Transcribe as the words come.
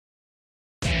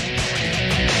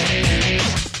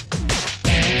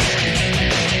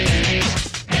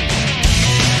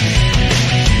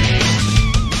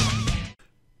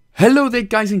Hello there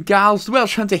guys and gals, the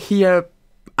Welsh Hunter here,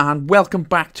 and welcome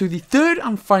back to the third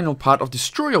and final part of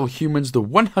Destroy All Humans, the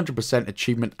 100%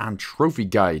 Achievement and Trophy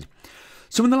Guide.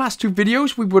 So in the last two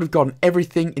videos we would have gotten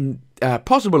everything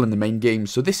possible in the main game,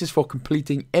 so this is for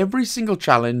completing every single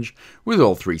challenge with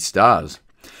all 3 stars.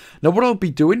 Now what I'll be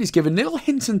doing is giving little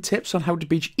hints and tips on how to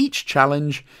beat each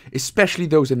challenge, especially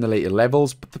those in the later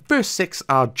levels, but the first 6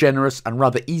 are generous and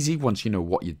rather easy once you know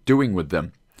what you're doing with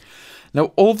them.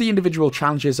 Now, all the individual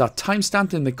challenges are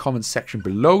timestamped in the comments section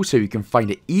below, so you can find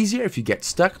it easier if you get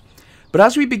stuck. But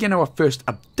as we begin our first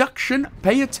abduction,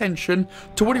 pay attention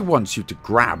to what it wants you to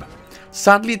grab.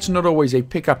 Sadly, it's not always a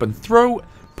pick up and throw.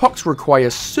 Pox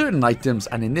requires certain items,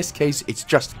 and in this case, it's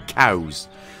just cows.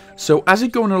 So as you're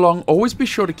going along, always be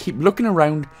sure to keep looking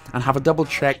around and have a double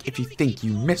check if you think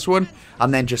you miss one,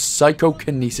 and then just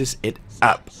psychokinesis it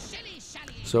up.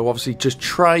 So obviously, just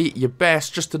try your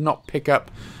best just to not pick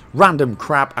up random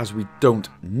crap, as we don't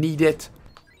need it.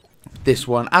 This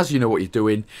one, as you know what you're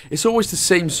doing, it's always the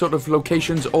same sort of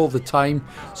locations all the time,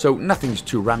 so nothing's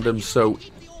too random, so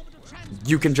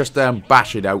you can just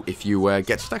bash it out if you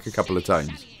get stuck a couple of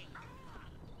times.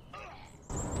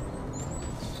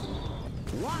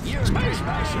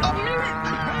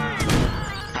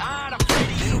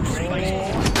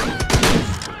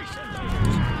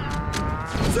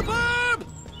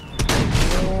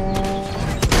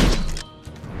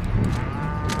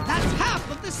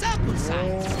 Sample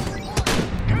size.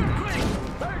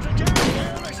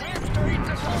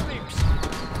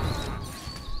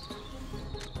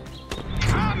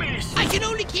 I can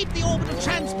only keep the orbital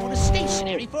transporter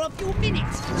stationary for a few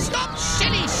minutes. Stop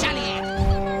shilly-shallying!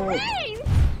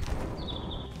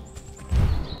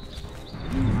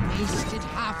 You wasted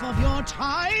half of your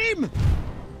time!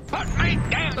 Put me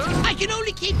down! I can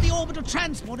only keep the orbital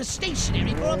transporter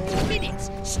stationary for a few minutes.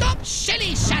 Stop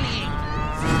shilly-shallying!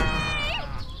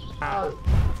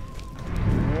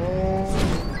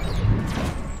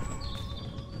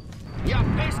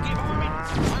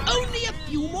 Only a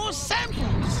few more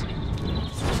samples.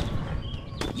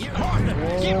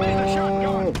 Give me the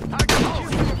shotgun.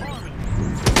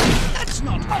 That's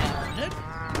not happening.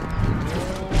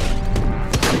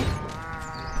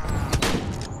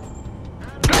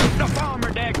 Drop the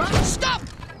bomber deck. Stop!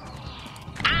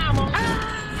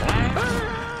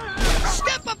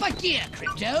 Step up a gear,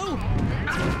 Crypto.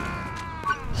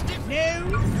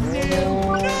 No!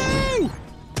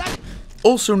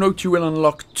 Also note you will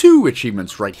unlock 2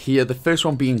 achievements right here, the first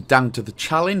one being down to the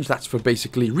challenge. That's for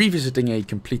basically revisiting a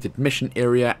completed mission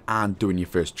area and doing your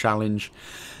first challenge.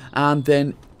 And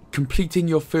then completing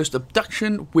your first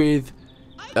abduction with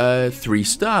 3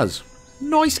 stars.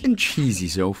 Nice and cheesy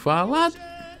so far, lad.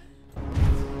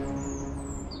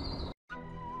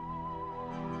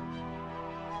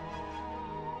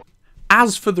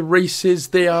 As for the races,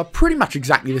 they are pretty much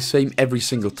exactly the same every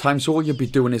single time, so all you'll be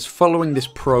doing is following this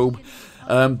probe,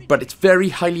 but it's very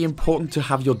highly important to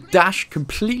have your dash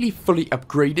completely fully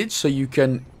upgraded so you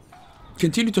can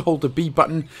continue to hold the B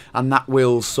button, and that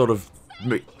will sort of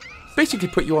basically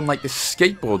put you on like this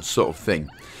skateboard sort of thing.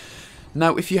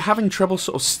 Now, if you're having trouble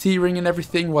sort of steering and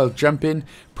everything while jumping,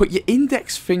 put your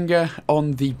index finger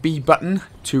on the B button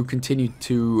to continue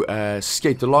to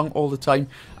skate along all the time,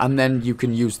 and then you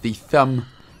can use the thumb,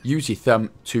 your thumb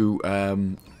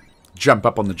to jump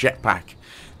up on the jetpack.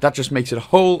 That just makes it a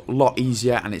whole lot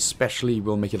easier, and especially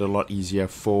will make it a lot easier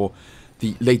for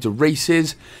the later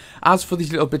races. As for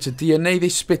these little bits of DNA they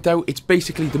spit out, it's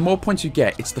basically the more points you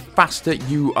get, it's the faster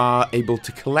you are able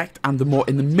to collect, and the more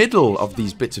in the middle of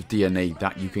these bits of DNA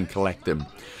that you can collect them.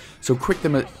 So collect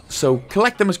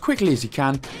them as quickly as you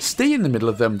can, stay in the middle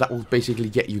of them, that will basically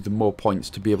get you the more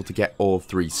points to be able to get all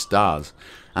 3 stars.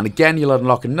 And again, you'll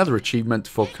unlock another achievement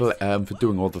for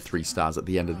doing all the 3 stars at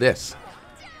the end of this.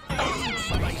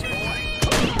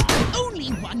 Only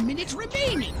 1 minute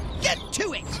remaining! Get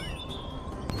to it!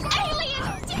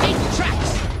 Make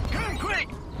tracks! Come quick!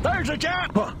 There's a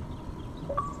jump!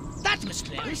 That was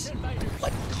close.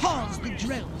 What caused the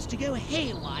drones to go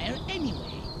haywire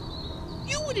anyway?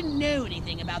 You wouldn't know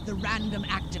anything about the random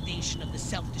activation of the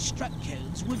self-destruct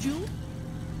codes, would you?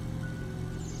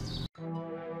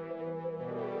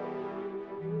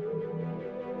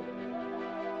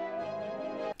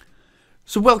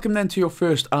 So welcome then to your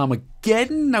first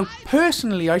Armageddon. Now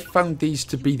personally I found these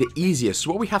to be the easiest.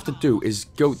 So what we have to do is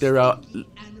there are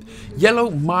yellow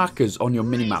markers on your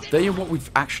minimap. They are what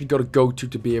we've actually got to go to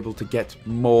be able to get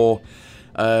more,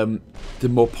 the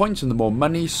more points and the more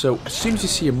money. So as soon as you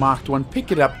see a marked one,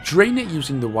 pick it up, drain it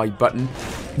using the Y button.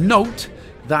 Note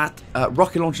that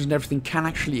rocket launchers and everything can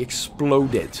actually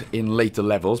explode it in later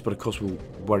levels, but of course we'll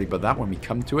worry about that when we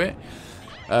come to it.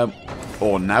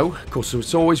 Or now, of course. So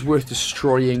it's always worth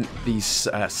destroying these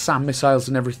SAM missiles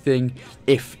and everything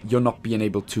if you're not being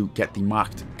able to get the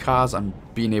marked cars and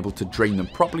being able to drain them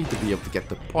properly to be able to get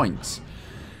the points.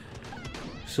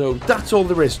 So that's all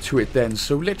there is to it then.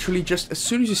 So literally just as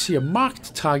soon as you see a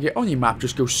marked target on your map,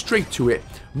 just go straight to it,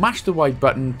 mash the Y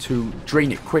button to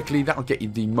drain it quickly. That'll get you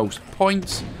the most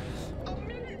points.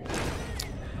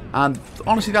 And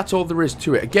honestly, that's all there is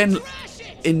to it. Again,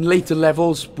 in later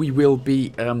levels, we will be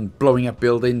blowing up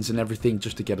buildings and everything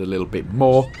just to get a little bit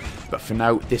more. But for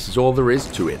now, this is all there is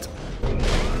to it.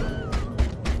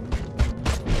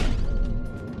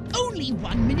 Only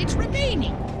 1 minute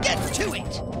remaining. Get to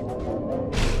it.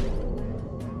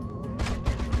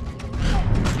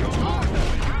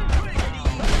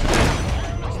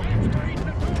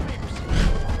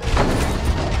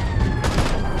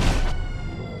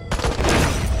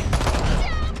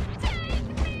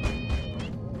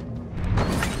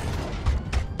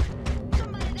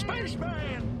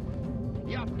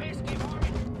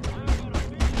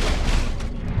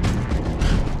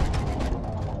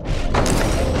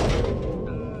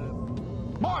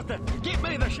 Give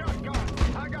me the shotgun.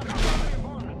 I got a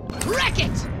Wreck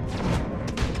it!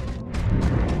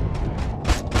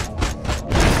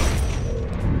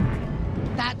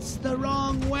 That's the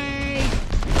wrong way.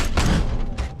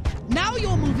 Now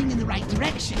you're moving in the right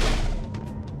direction.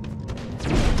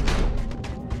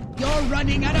 You're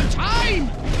running out of time!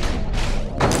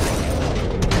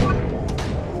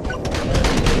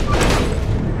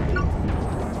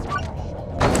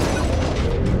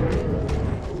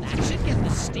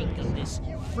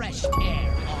 Fresh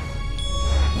air off.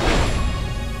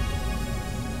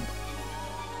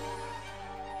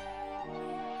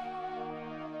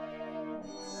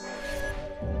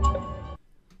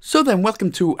 So then,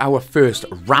 welcome to our first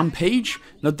rampage.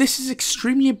 Now this is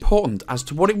extremely important as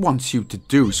to what it wants you to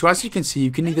do. So as you can see, you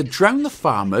can either drown the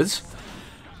farmers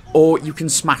or you can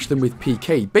smash them with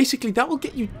PK. Basically that will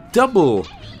get you double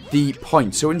the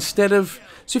points. So instead of...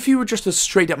 So if you were just to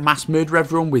straight up mass murder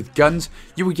everyone with guns,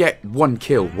 you would get 1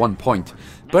 kill, 1 point.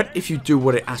 But if you do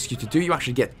what it asks you to do, you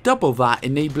actually get double that,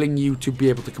 enabling you to be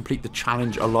able to complete the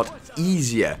challenge a lot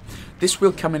easier. This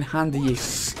will come in handy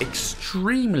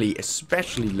extremely,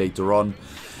 especially later on.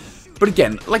 But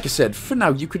again, like I said, for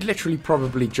now you could literally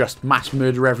probably just mass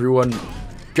murder everyone,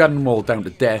 gun them all down to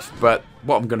death. But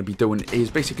what I'm going to be doing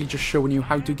is basically just showing you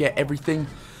how to get everything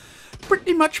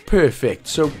pretty much perfect.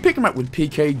 So pick him up with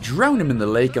PK, drown him in the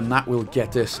lake, and that will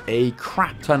get us a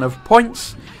crap ton of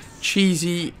points.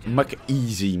 Cheesy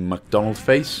McEasy McDonald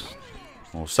face,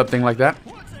 or something like that.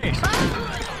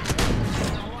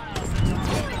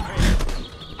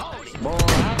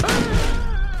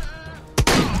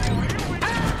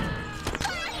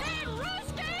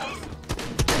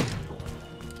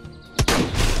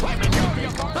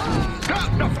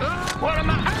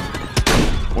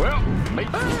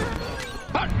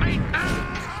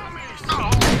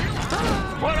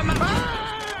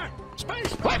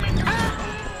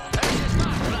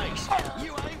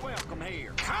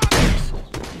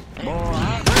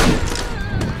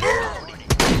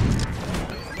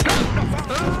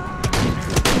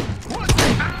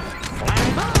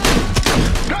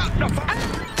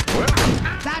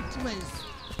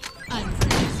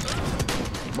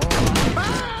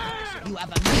 You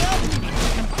have a mere minute to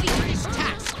complete this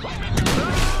task.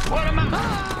 What am I?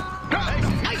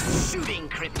 Nice shooting,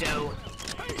 Crypto.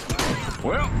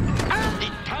 Well,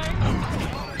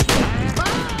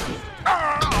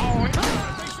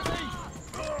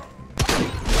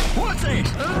 what's this?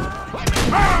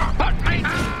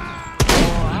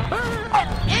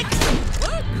 Excellent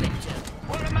work, Crypto.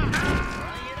 What am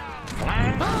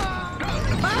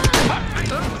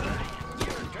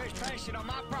You're trespassing on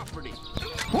my property.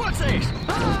 What's this?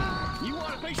 You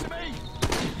want a piece of me?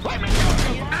 Let me go.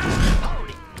 Hold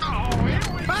it. Oh, here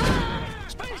we go.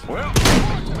 Space. Well,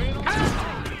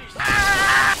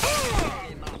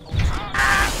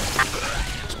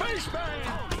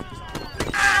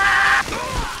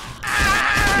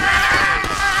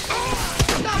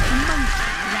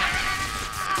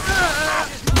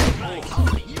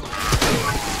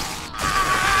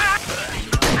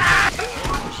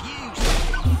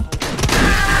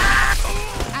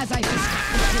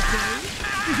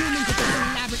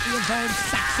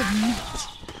 sacks of meat.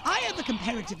 I have a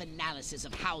comparative analysis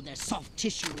of how their soft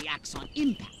tissue reacts on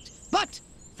impact, but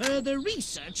further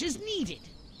research is needed.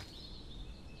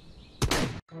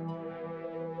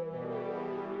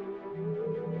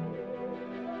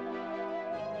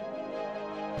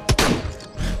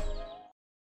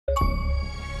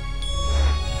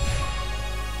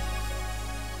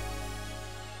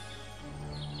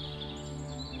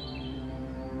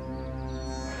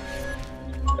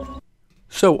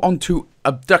 So on to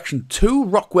Abduction 2,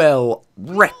 Rockwell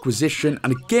Requisition,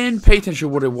 and again pay attention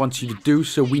to what it wants you to do.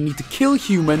 So we need to kill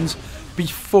humans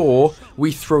before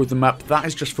we throw them up. That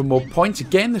is just for more points.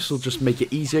 Again, this will just make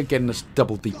it easier, getting us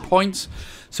double the points.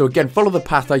 So again, follow the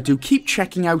path I do. Keep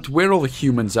checking out where all the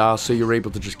humans are so you're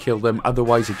able to just kill them.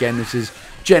 Otherwise, again, this is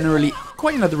generally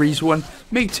quite another easy one.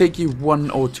 May take you 1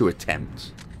 or 2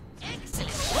 attempts.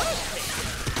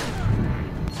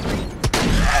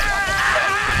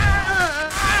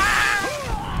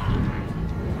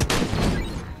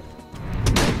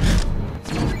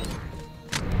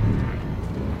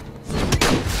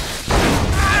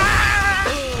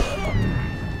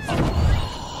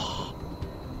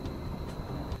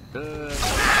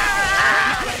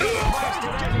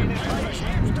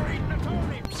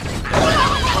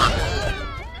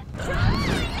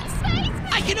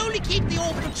 I can only keep the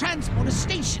orbital transporter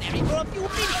stationary for a few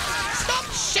minutes. Stop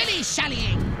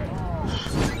shilly-shallying!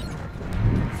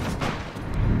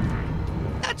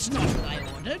 That's not what I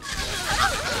ordered.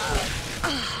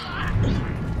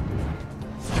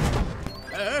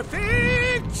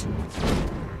 Perfect!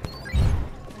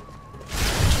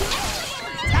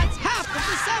 That's half of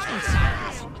the sample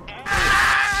size.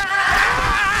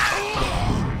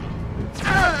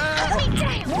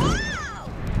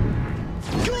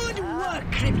 Good work,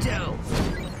 Crypto!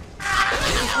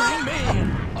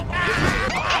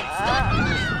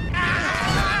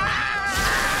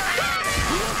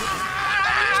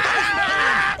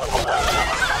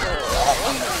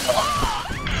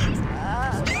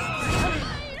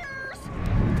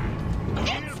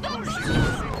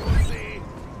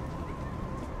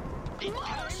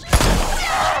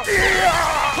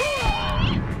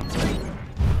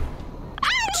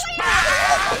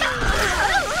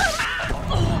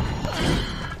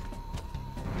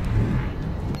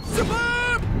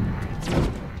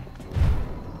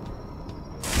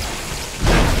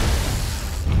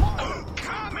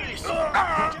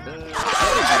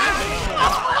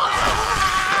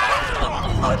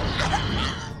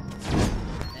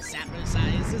 The sample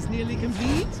size is nearly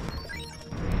complete.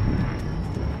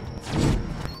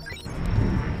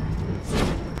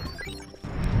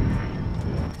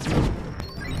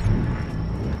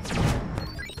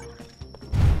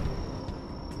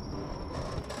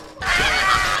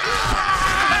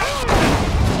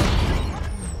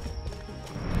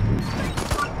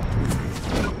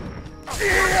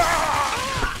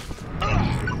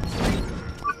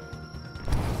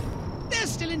 They're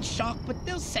still in shock, but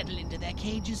they'll settle into their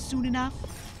cages soon enough.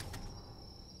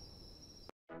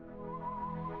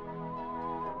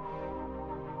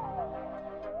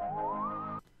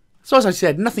 So as I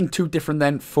said, nothing too different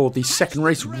then for the second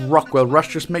race, Rockwell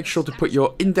Rush. Just make sure to put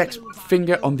your index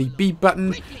finger on the B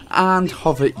button and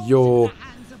hover your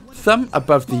thumb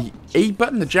above the A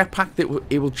button, the jetpack.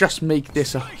 It will just make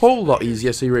this a whole lot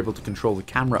easier, so you're able to control the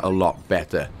camera a lot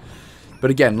better.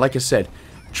 But again, like I said,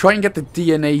 try and get the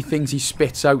DNA things he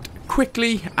spits out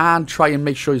quickly, and try and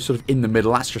make sure you're sort of in the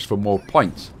middle. That's just for more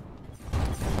points.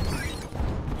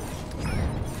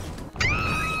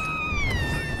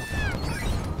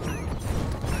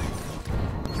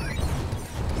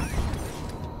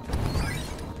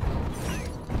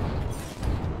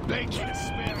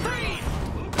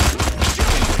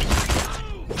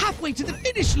 Halfway to the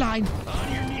finish line.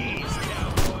 On your knees,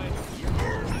 cowboy.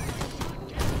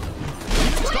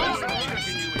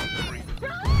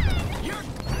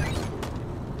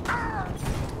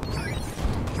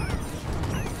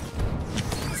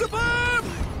 Suburb!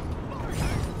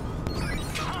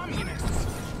 Communists!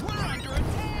 We're under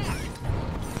attack!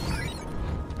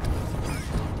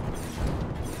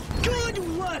 Good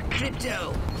work,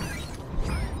 Crypto.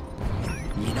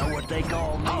 You know what they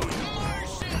call me?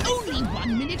 Only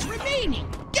 1 minute remaining.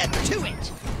 Get to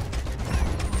it.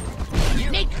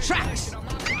 Make tracks.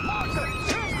 Martha,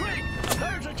 too quick!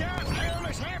 There's a giant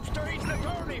hairless hamster eating the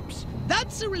turnips!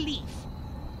 That's a relief.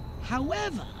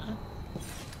 However,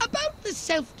 about the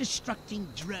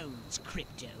self-destructing drones,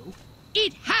 Crypto,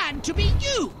 it had to be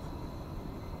you.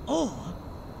 Or,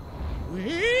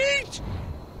 wait!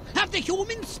 Have the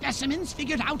human specimens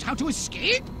figured out how to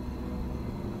escape?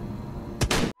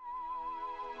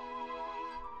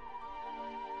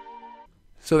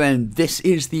 So then, this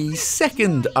is the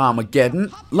second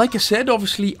Armageddon. Like I said,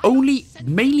 obviously, only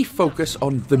mainly focus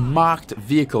on the marked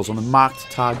vehicles, on the marked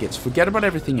targets. Forget about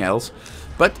everything else.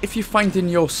 But if you're finding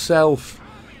yourself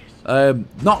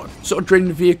not sort of draining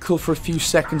the vehicle for a few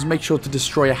seconds, make sure to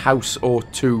destroy a house or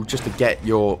two just to get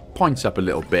your points up a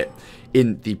little bit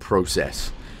in the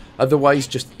process. Otherwise,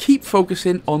 just keep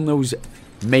focusing on those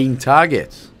main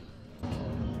targets.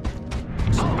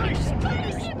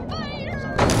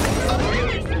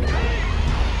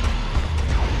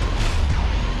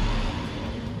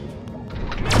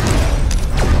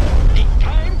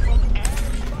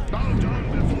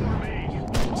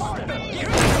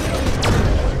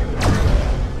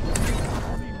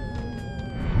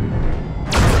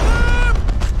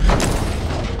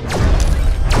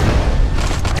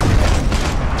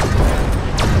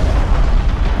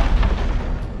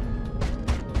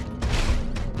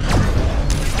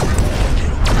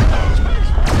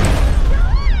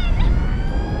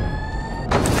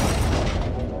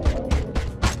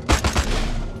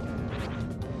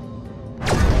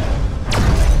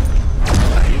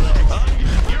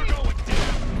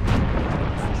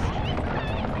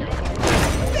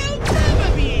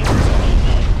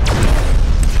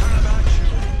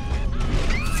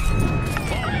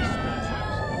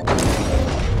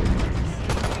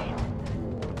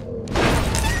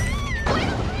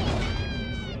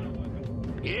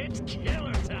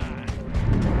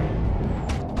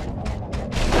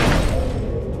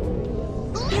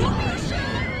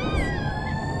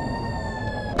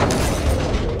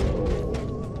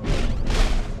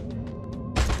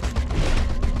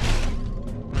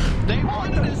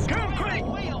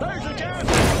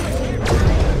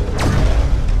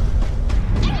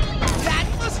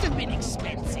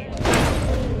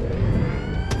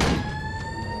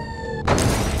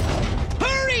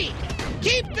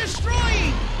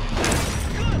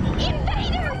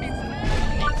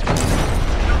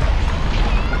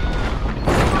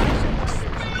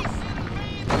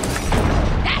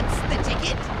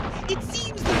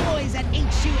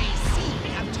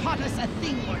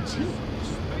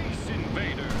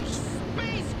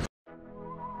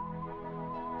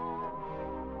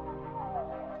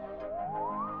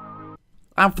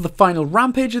 And for the final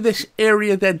rampage of this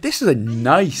area then, this is a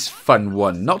nice fun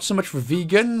one. Not so much for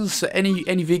vegans. Any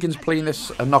vegans playing this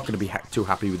are not going to be too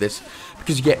happy with this,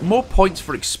 because you get more points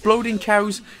for exploding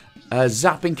cows,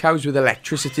 zapping cows with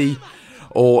electricity,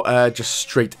 or just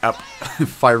straight up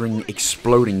firing,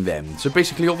 exploding them. So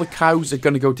basically all the cows are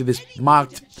going to go to this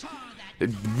marked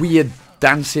weird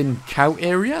dancing cow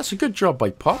area. So good job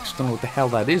by Pox. Don't know what the hell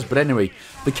that is, but anyway,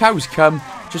 the cows come.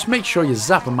 Just make sure your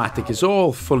Zap-O-Matic is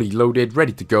all fully loaded,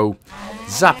 ready to go.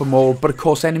 Zap them all, but of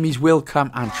course enemies will come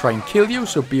and try and kill you,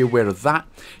 so be aware of that.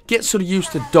 Get sort of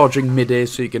used to dodging mid-air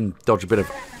so you can dodge a bit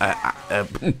of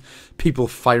people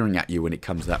firing at you when it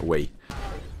comes that way.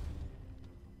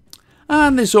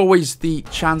 And there's always the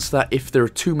chance that if there are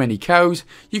too many cows,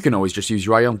 you can always just use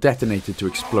your ion detonator to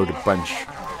explode a bunch.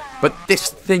 But this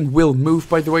thing will move,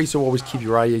 by the way, so always keep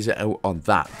your eyes out on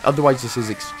that. Otherwise, this is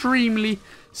extremely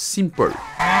simple.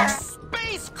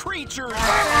 Space creatures!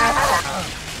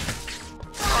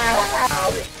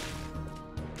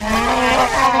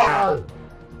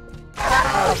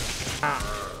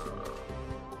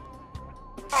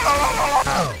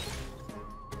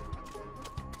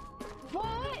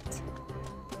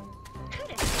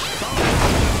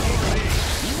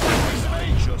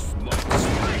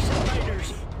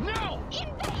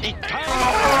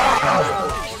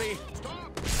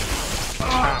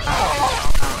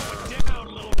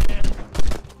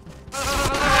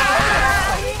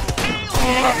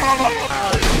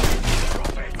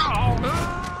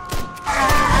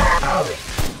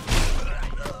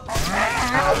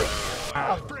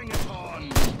 Bring it on!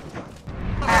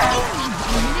 Only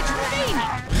 1 minute remaining!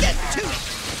 Get to it!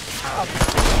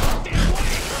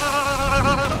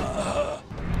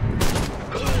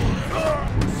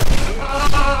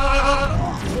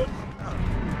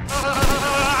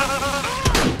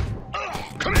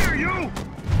 Come here, you!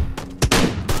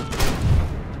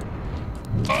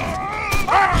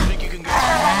 Think you can go?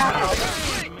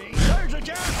 There's a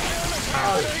gas!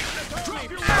 Drop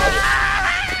your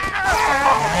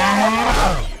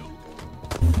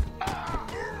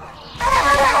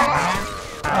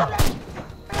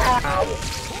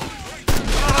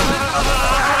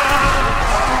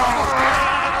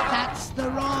That's the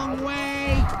wrong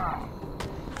way!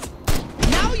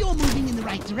 Now you're moving in the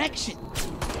right direction.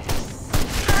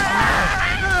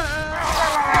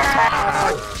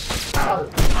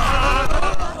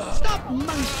 Stop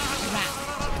monkeying around.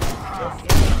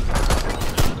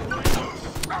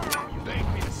 You beg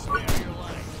me to spare your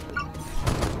life.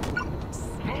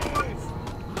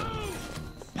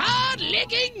 Pod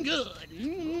licking good.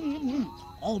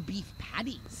 All beef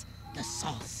patties, the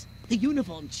sauce, the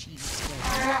uniform cheese squares.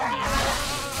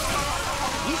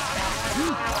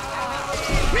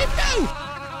 Crypto!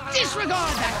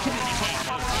 Disregard that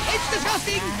communication. It's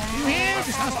disgusting. You hear?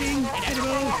 Disgusting.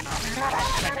 Inedible.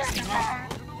 Shut this thing off.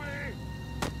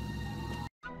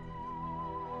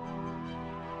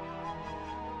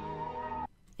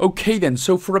 Okay then,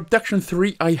 so for Abduction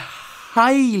 3, I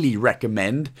highly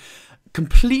recommend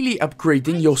completely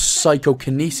upgrading your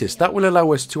psychokinesis. That will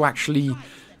allow us to actually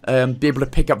be able to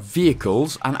pick up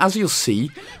vehicles, and as you'll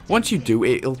see, once you do,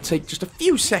 it'll take just a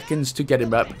few seconds to get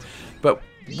him up, but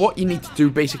what you need to do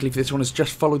basically for this one is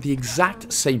just follow the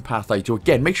exact same path I do.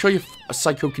 Again, make sure your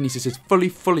psychokinesis is fully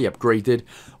upgraded.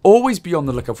 Always be on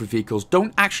the lookout for vehicles.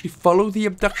 Don't actually follow the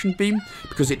abduction beam,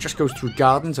 because it just goes through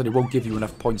gardens and it won't give you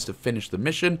enough points to finish the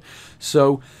mission.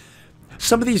 So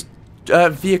some of these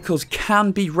vehicles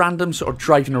can be random, sort of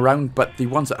driving around, but the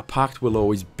ones that are parked will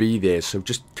always be there. So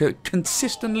just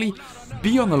consistently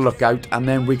be on the lookout, and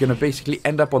then we're going to basically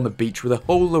end up on the beach with a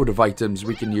whole load of items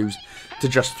we can use to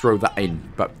just throw that in.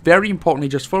 But very importantly,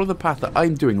 just follow the path that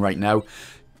I'm doing right now.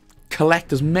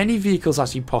 Collect as many vehicles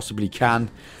as you possibly can,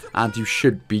 and you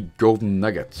should be golden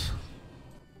nuggets.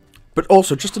 But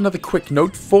also, just another quick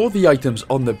note for the items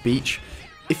on the beach.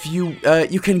 If you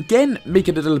can again make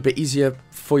it a little bit easier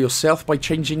for yourself by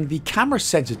changing the camera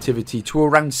sensitivity to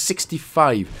around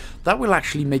 65. That will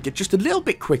actually make it just a little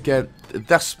bit quicker,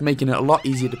 thus making it a lot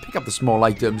easier to pick up the small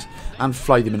items and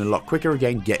fly them in a lot quicker,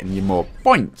 again getting you more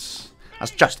points.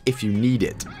 That's just if you need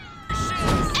it.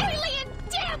 Alien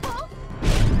devil!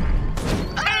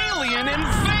 Alien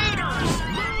invaders!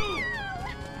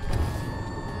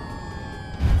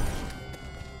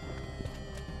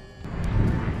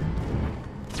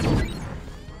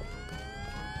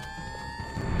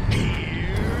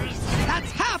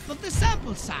 That's half of the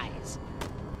sample size.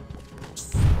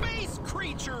 Space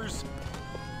creatures!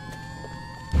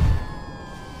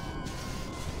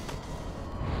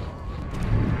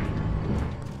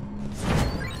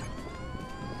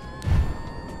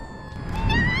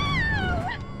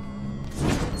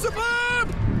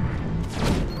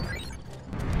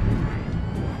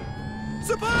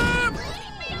 Suburb!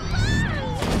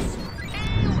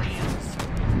 Aliens!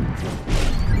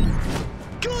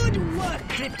 Good work,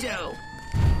 Crypto!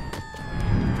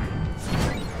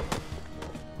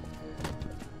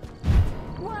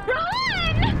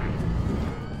 Run!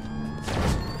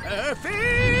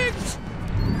 Perfect!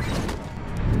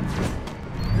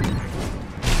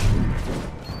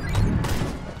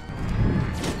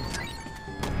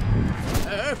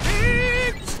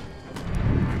 Perfect!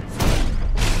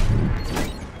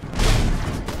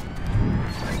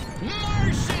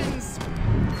 Martians!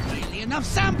 Really enough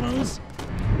samples.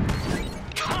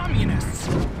 Communists!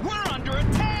 We're under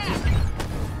attack!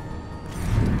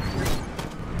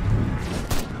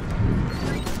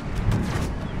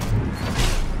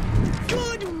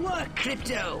 Good work,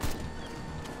 Crypto!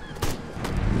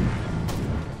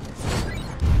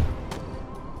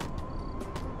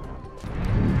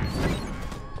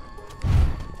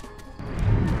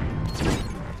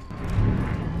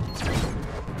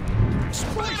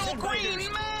 Little green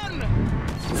men!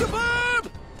 Suburb!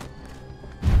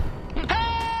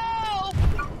 Help!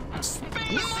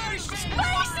 Space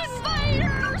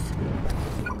Invaders!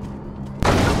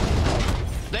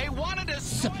 They wanted us.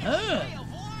 Superb.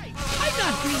 I'm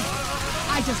not greedy.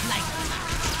 I just like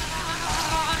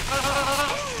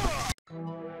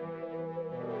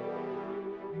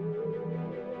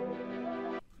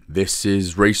This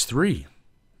is race 3.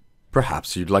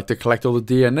 Perhaps you'd like to collect all the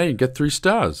DNA and get 3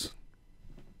 stars.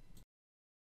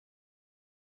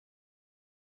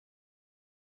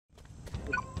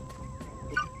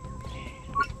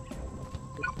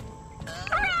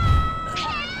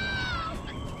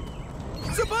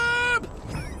 Suburb!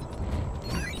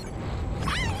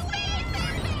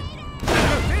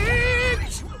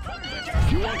 Perfect!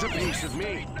 You want a piece of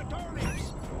me?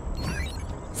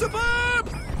 Suburb!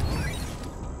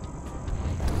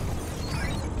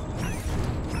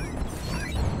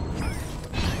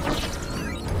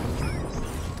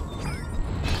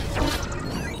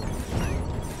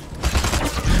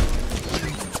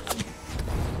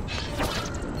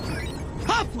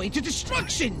 halfway to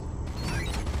destruction.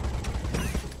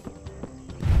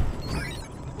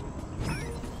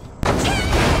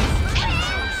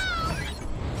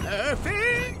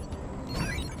 Perfect!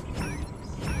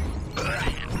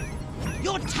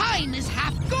 Your time is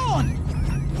half gone.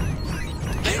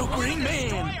 Little green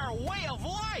man! Our way of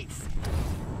life!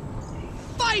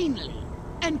 Finally!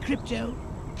 And Crypto,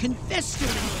 confess your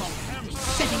involvement in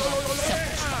setting off the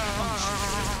self-destruct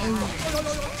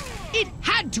function. It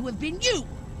had to have been you!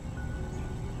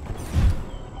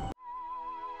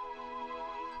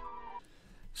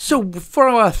 So, for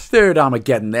our third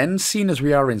Armageddon then, seeing as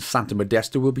we are in Santa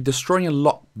Modesto, we'll be destroying a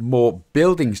lot more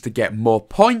buildings to get more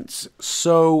points.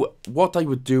 So, what I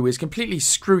would do is completely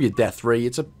screw your death ray.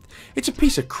 It's a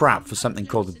piece of crap for something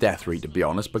called a death ray, to be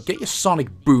honest, but get your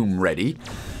sonic boom ready.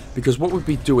 Because what we'll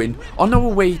be doing, on our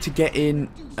way to get in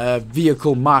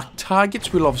vehicle marked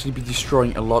targets, we'll obviously be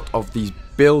destroying a lot of these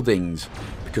buildings.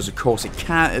 Because of course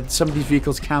some of these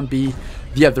vehicles can be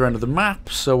the other end of the map,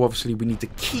 so obviously we need to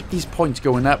keep these points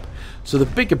going up. So the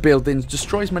bigger buildings,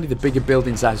 destroy as many of the bigger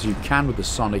buildings as you can with the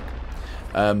sonic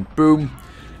boom.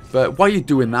 But while you're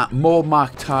doing that, more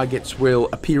marked targets will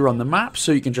appear on the map,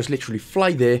 so you can just literally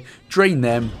fly there, drain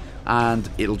them, and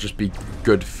it'll just be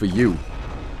good for you.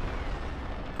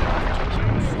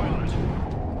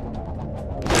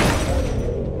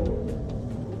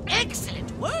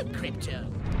 Excellent work, Crypto.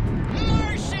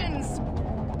 Martians!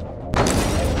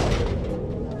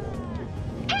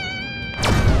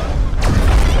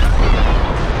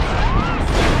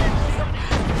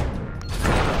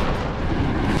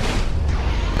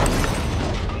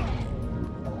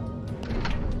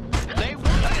 They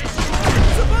want us!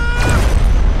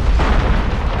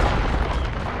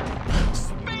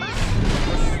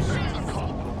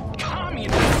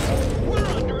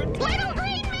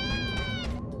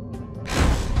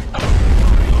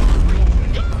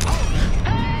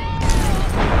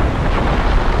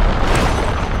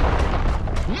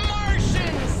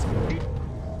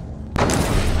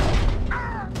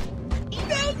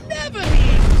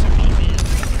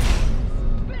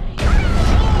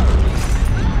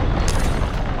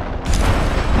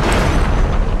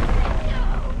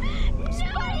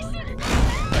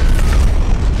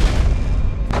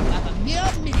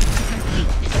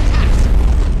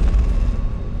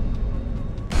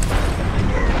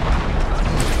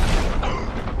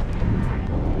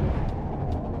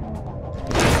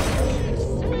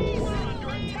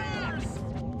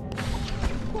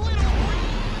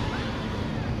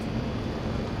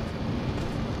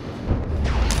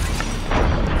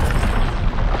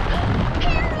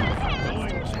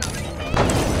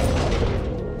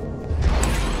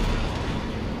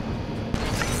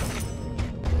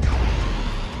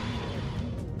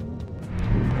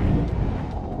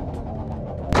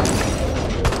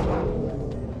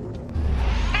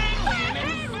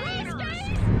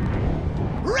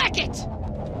 it!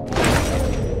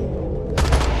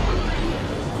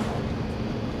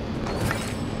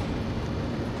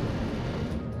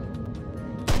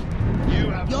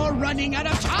 You're running out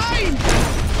of time!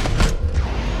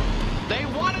 They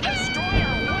want to destroy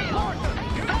our way.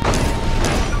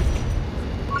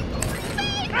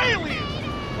 Aliens!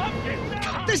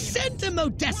 The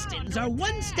Centimodestins are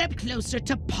one step closer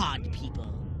to pod people.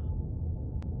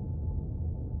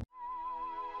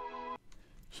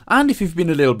 And if you've been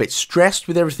a little bit stressed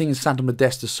with everything in Santa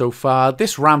Modesta so far,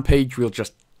 this rampage will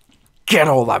just get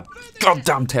all that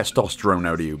goddamn testosterone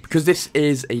out of you, because this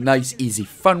is a nice, easy,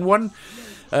 fun one.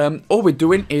 All we're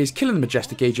doing is killing the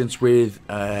Majestic agents with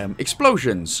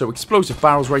explosions. So explosive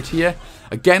barrels right here.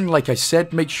 Again, like I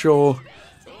said, make sure,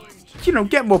 you know,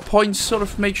 get more points. Sort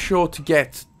of make sure to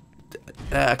get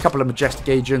a couple of Majestic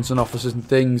agents and officers and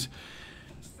things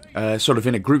sort of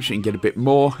in a group so you can get a bit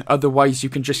more. Otherwise, you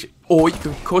can just, or you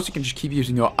can, of course, you can just keep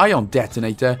using your ion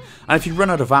detonator. And if you run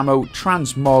out of ammo,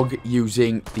 transmog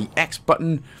using the X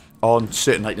button on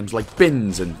certain items like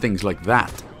bins and things like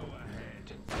that.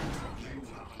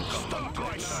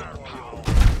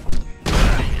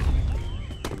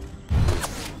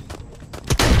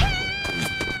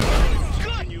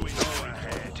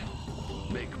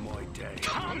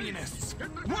 Communists!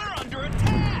 We're under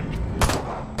attack!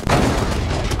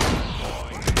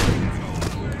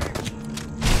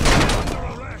 Under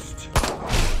arrest!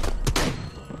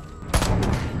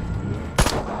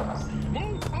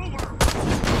 Move over!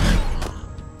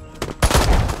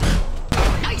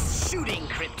 Nice shooting,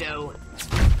 Crypto.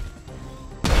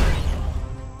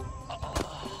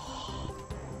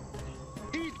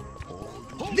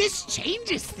 This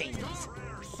changes things.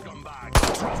 Scumbag!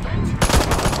 Drop it!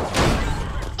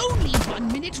 Only 1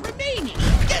 minute remaining.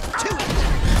 Get to it.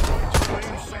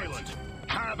 Remain silent.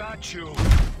 How about you?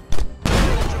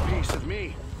 Here's a piece of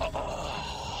me.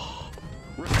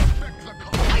 Respect the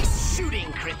cause. Nice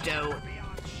shooting, Crypto.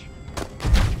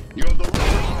 You're the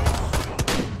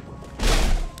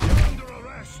You're under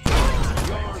arrest.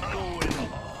 You're going down.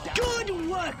 Good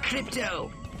work,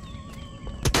 Crypto.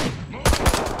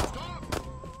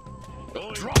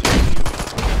 Drop it.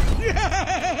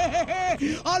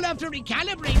 I'll have to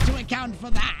recalibrate to account for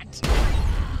that.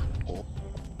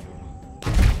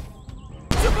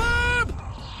 Superb!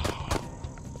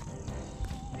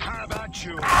 How about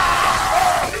you?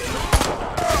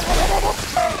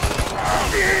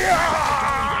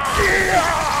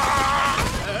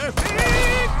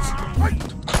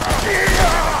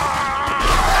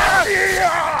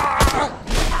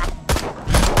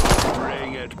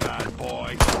 Bring it, bad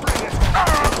boy. Bring it.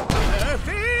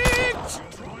 Perfect!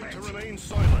 Try to remain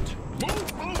silent.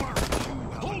 Move over.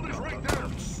 Hold it right there.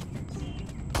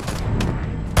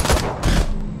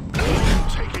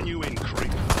 Taking you in,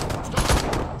 creep.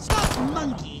 Stop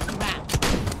monkeying around.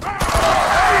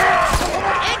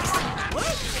 Excellent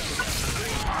work.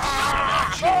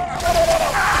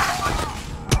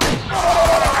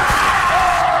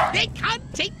 They can't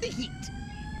take the heat.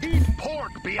 Eat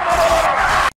pork,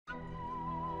 biatch.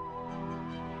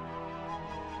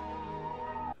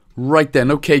 Right then,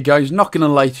 okay guys, not going to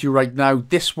lie to you right now,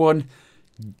 this one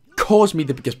caused me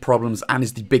the biggest problems and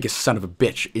is the biggest son of a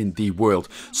bitch in the world.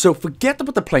 So forget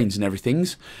about the planes and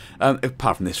everything's,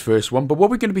 apart from this first one, but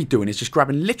what we're going to be doing is just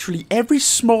grabbing literally every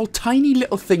small, tiny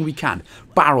little thing we can.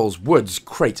 Barrels, woods,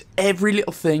 crates, every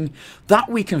little thing that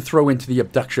we can throw into the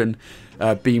abduction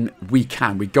beam, we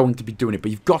can. We're going to be doing it, but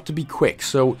you've got to be quick.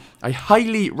 So I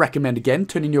highly recommend, again,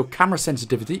 turning your camera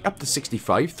sensitivity up to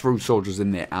 65, throw soldiers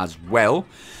in there as well.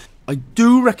 I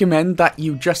do recommend that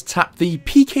you just tap the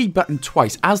PK button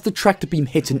twice as the tractor beam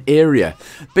hits an area.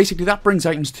 Basically, that brings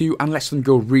items to you and lets them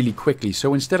go really quickly.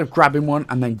 So instead of grabbing one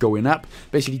and then going up,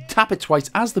 basically tap it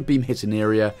twice as the beam hits an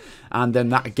area, and then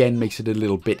that again makes it a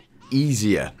little bit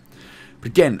easier. But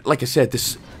again, like I said,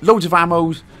 there's loads of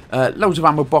ammo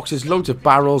boxes, loads of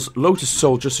barrels, loads of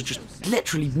soldiers, so just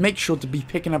literally make sure to be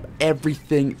picking up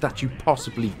everything that you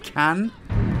possibly can.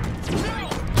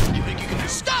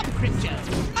 Stop, Crypto!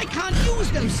 I can't use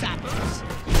those samples.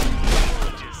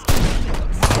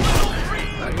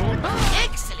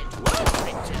 Excellent work,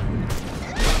 Crypto.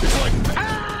 It's like...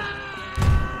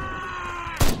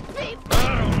 I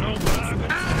don't know,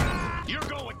 but you're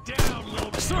going down,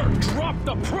 little... Sir, drop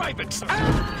the privates!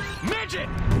 Midget!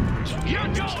 You're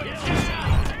going down!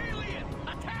 Alien,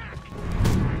 attack!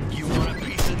 You want a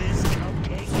piece of this,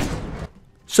 cupcake?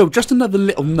 So just another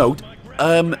little note,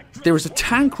 there is a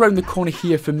tank round the corner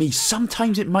here for me.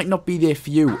 Sometimes it might not be there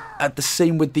for you. The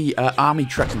same with the army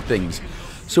trucks and things.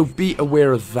 so be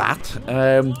aware of that,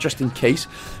 just in case.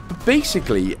 But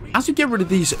basically, as you get rid of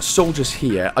these soldiers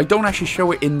here, I don't actually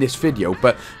show it in this video,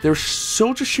 but there are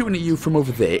soldiers shooting at you from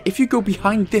over there. If you go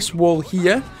behind this wall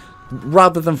here,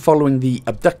 rather than following the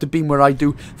abductor beam where I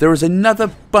do, there is another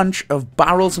bunch of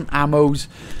barrels and ammos,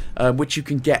 which you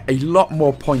can get a lot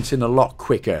more points in a lot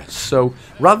quicker. So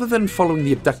rather than following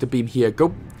the abductor beam here,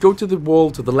 go to the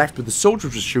wall to the left where the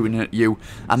soldiers are shooting at you,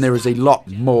 and there is a lot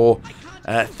more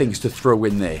things to throw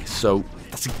in there. So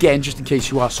that's again just in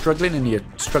case you are struggling and you're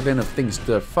struggling of things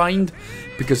to find,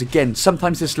 because again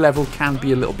sometimes this level can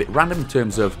be a little bit random in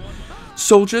terms of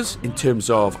soldiers, in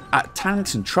terms of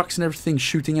tanks and trucks and everything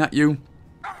shooting at you.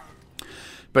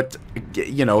 But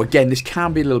you know, again, this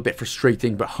can be a little bit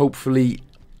frustrating, but hopefully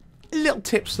little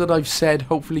tips that I've said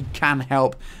hopefully can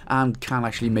help and can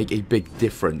actually make a big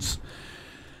difference.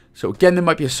 So again, there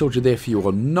might be a soldier there for you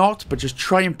or not, but just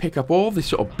try and pick up all the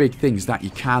sort of big things that you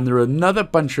can. There are another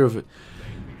bunch of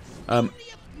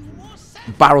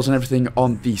barrels and everything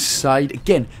on the side.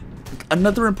 Again,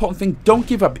 another important thing, don't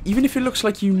give up. Even if it looks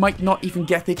like you might not even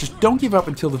get there, just don't give up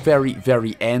until the very,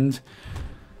 very end.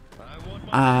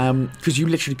 Because you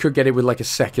literally could get it with like a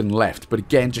second left. But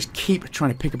again, just keep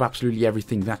trying to pick up absolutely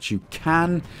everything that you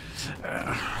can.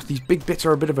 These big bits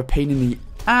are a bit of a pain in the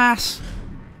ass.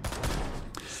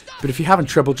 But if you're having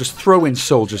trouble, just throw in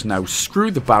soldiers now. Screw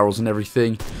the barrels and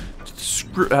everything.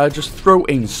 Just throw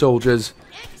in soldiers.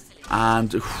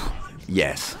 And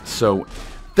yes, so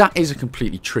that is a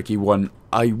completely tricky one.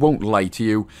 I won't lie to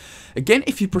you. Again,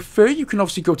 if you prefer, you can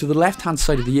obviously go to the left-hand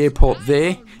side of the airport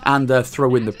there and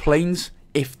throw in the planes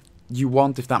if you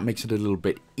want, if that makes it a little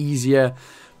bit easier.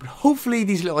 But hopefully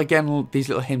these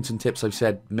little hints and tips I've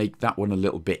said make that one a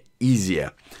little bit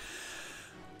easier.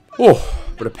 Oh,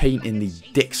 but a pain in the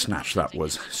dick snatch that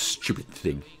was. Stupid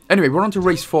thing. Anyway, we're on to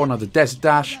race 4 now, the Desert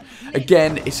Dash.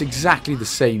 Again, it's exactly the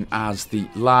same as the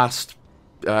last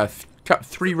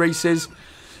 3 races.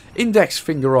 Index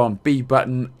finger on B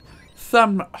button.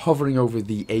 Thumb hovering over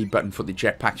the A button for the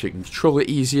jetpack so you can control it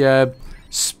easier.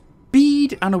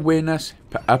 Speed and awareness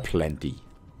aplenty.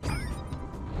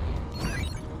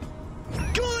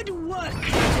 Good work,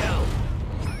 Joe.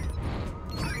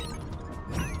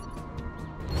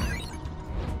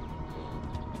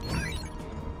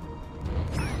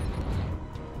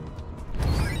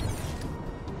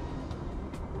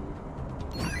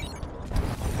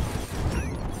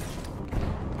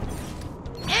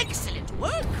 Excellent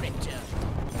work, Crypto.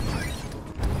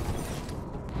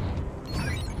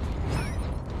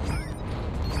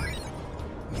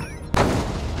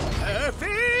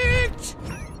 Perfect!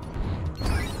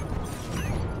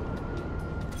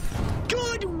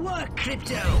 Good work,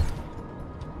 Crypto.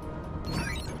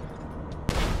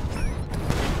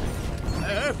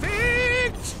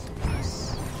 Perfect!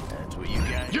 That's what you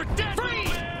got. You're dead,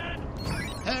 man!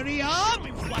 Hurry up!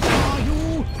 What are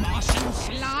you, Martian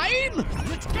slime?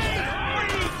 Let's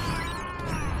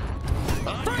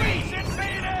Freeze!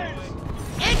 Invaders!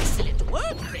 Excellent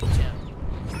work, Crypto.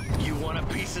 You want a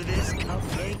piece of this,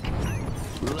 cupcake?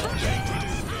 Let's do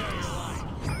this!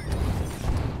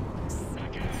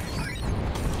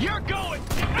 You're going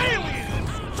aliens!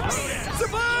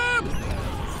 Suburb!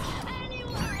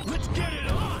 Let's get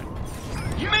it on!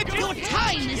 Your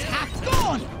time is half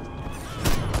gone!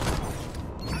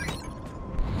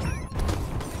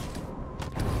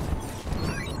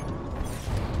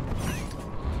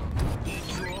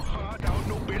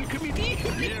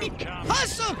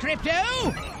 Hustle,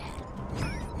 Crypto!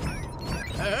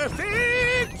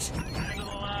 Perfect! End of the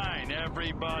line,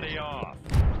 everybody off.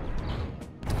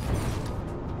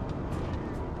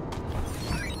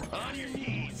 On your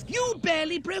knees. You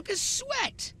barely broke a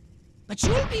sweat! But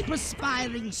you'll be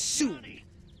perspiring soon.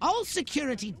 All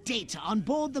security data on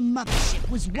board the mothership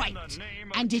was wiped,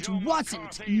 and it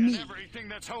wasn't me. Everything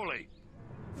that's holy.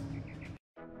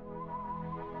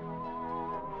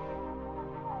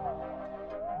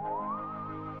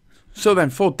 So then,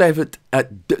 for Desert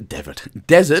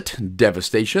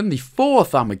Devastation, the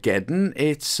 4th Armageddon,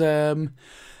 it's,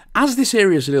 as this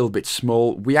area is a little bit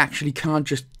small, we actually can't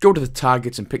just go to the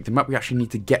targets and pick them up. We actually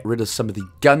need to get rid of some of the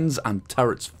guns and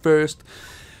turrets first.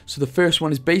 So the first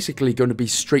one is basically going to be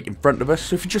straight in front of us.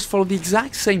 So if you just follow the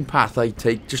exact same path I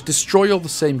take, just destroy all the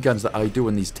same guns that I do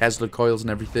and these Tesla coils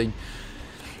and everything,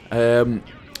 then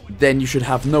you should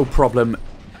have no problem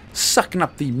sucking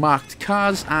up the marked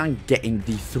cars and getting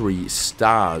the 3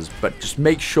 stars. But just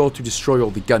make sure to destroy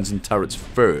all the guns and turrets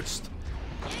first.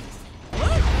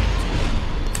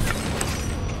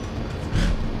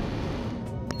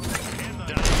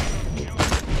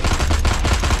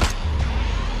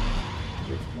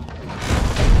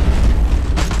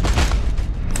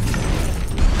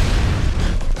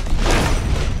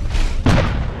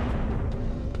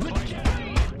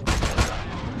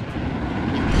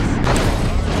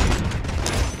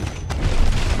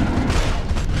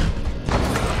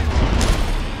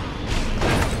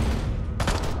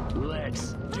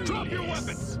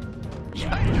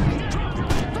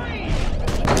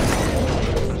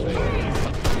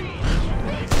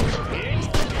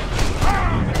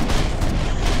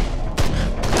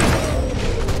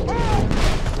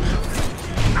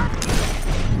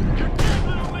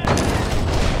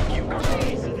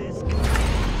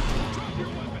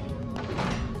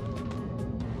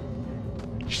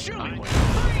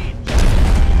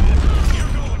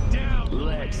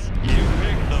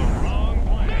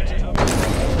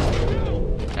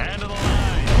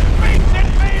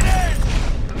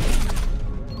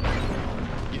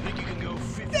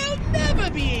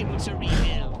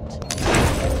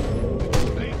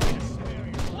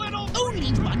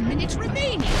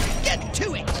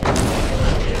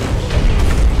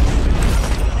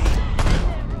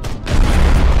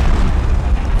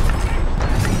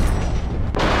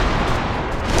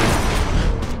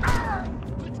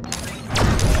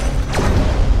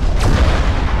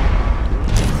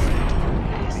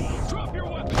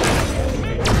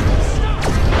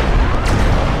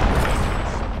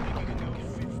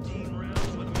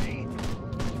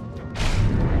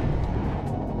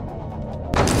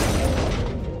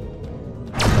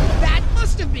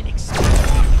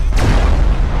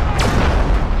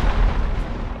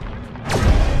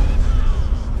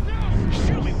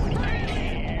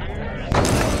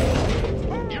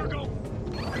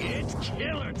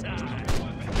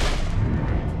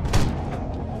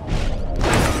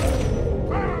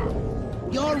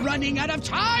 running out of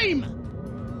time!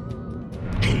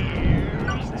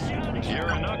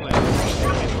 You're an ugly.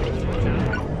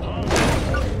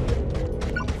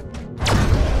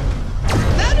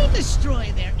 That'll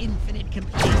destroy their infinite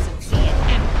complacency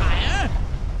and empire!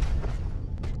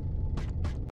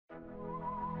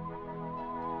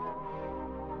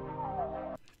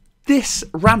 This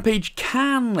rampage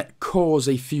can cause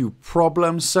a few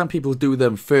problems. Some people do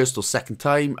them first or second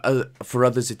time. For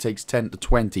others it takes 10 to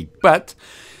 20. But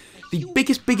the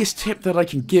biggest tip that I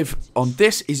can give on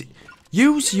this is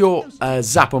use your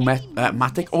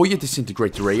Zap-O-Matic or your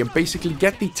Disintegrator Ray and basically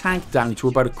get the tank down to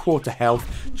about a quarter health.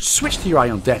 Switch to your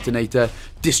Ion Detonator,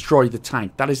 destroy the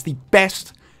tank. That is the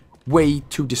best way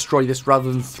to destroy this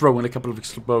rather than throwing a couple of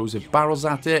explosive barrels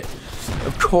at it.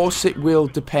 Of course, it will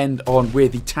depend on where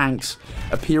the tanks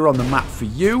appear on the map for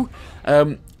you.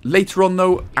 Later on,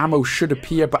 though, ammo should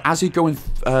appear, but as you're going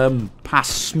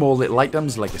past small little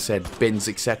items, like I said, bins,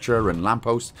 etc., and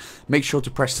lampposts, make sure to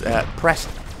press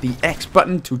the X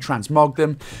button to transmog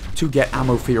them to get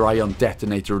ammo for your Ion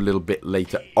Detonator a little bit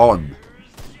later on.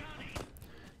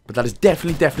 But that is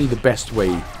definitely the best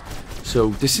way.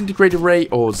 So Disintegrator Ray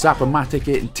or Zap-O-Matic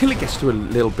it until it gets to a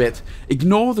little bit.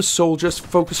 Ignore the soldiers,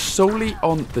 focus solely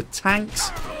on the tanks.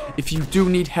 If you do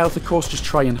need health, of course, just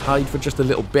try and hide for just a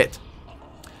little bit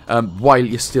while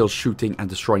you're still shooting and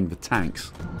destroying the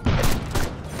tanks.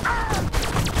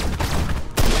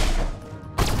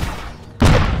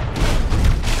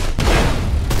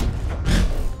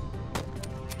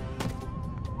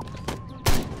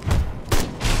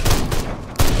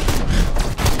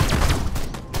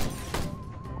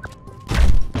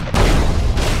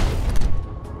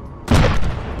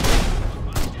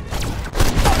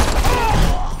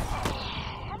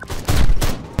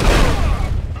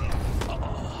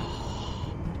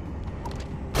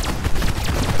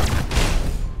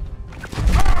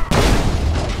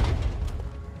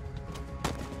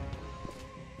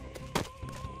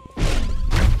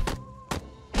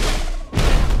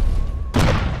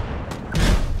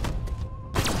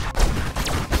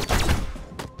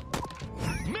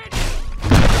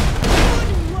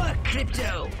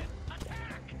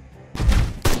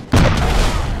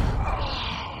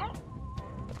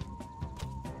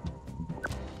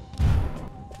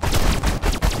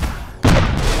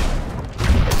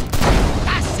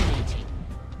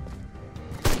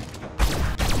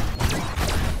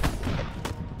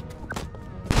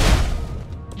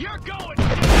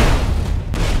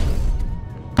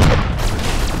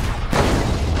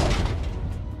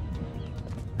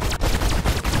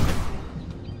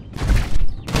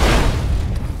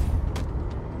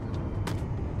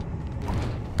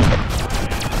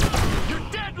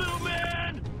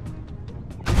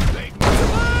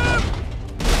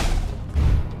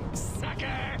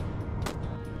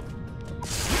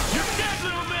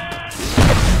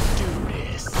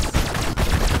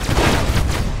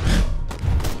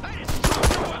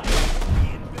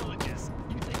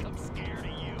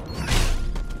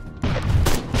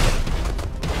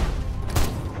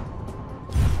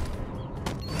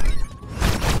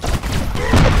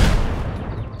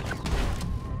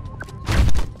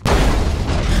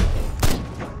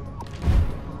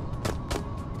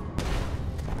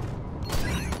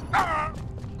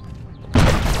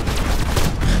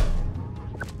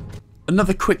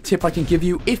 Another quick tip I can give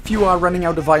you, if you are running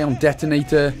out of Ion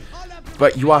Detonator,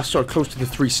 but you are sort of close to the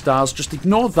 3 stars, just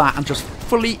ignore that and just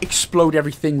fully explode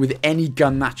everything with any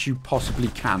gun that you possibly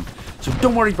can. So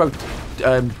don't worry about,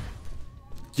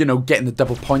 you know, getting the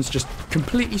double points. Just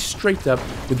completely straight up,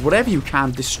 with whatever you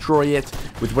can, destroy it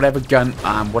with whatever gun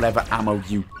and whatever ammo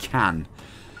you can.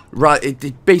 Right,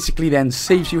 it basically then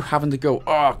saves you having to go,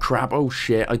 oh crap, oh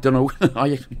shit, I don't know,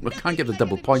 I can't get the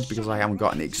double points because I haven't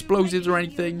got any explosives or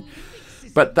anything.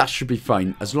 But that should be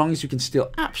fine. As long as you can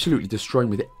still absolutely destroy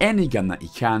them with any gun that you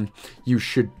can, you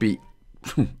should be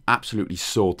absolutely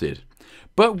sorted.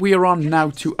 But we are on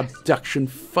now to Abduction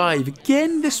 5.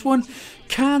 Again, this one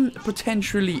can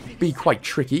potentially be quite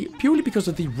tricky, purely because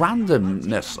of the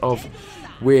randomness of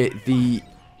where the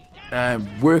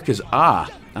workers are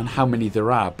and how many there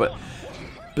are. But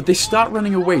they start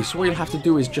running away, so all you have to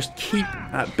do is just keep...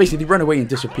 basically, run away and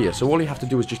disappear. So all you have to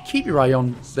do is just keep your eye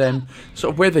on them,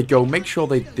 sort of where they go. Make sure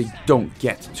they don't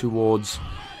get towards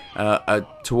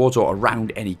or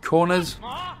around any corners.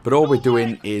 But all we're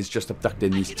doing is just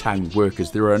abducting these town workers.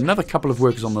 There are another couple of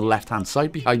workers on the left-hand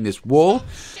side behind this wall.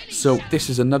 So this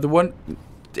is another one.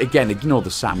 Again, ignore the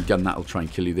SAM gun. That'll try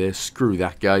and kill you there. Screw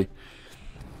that guy.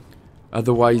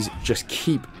 Otherwise, just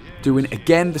keep doing it.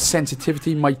 Again, the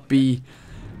sensitivity might be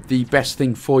the best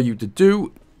thing for you to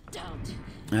do.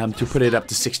 to put it up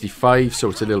to 65, so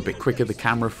it's a little bit quicker, the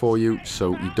camera, for you,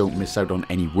 so you don't miss out on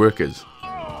any workers.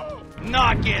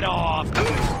 Knock it off!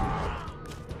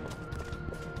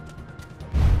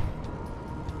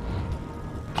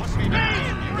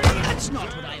 That's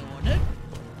not what I ordered.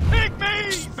 Pick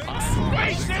me!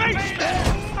 Space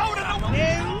out of the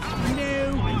way!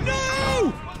 No, no,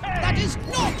 no! That is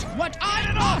not what I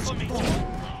asked for!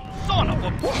 Son of a...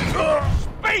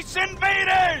 Space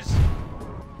invaders!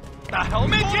 The hell's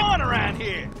going on around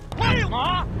here? Wait,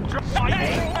 Ma!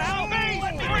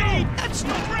 That's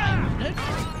not what I ordered.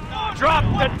 Drop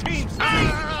the team!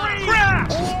 Crap!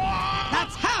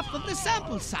 That's half of the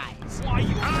sample size. Why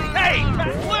you... Hey,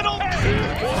 little...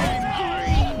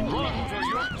 Run for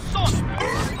your son!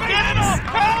 Get it off,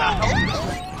 pal!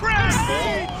 Crap!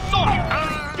 Son!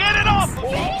 Get it off!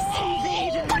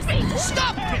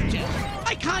 Stop, Crypto!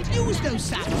 I can't use those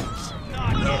samples.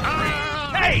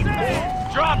 Hey!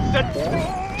 Drop the...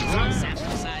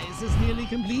 Sample size is nearly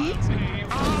complete.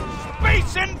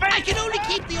 Space invaders! I can only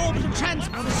keep the orbital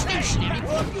transporter stationary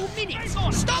for a few minutes.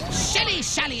 Stop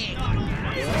shilly-shallying!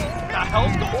 The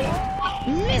hell's going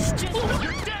on? Missed!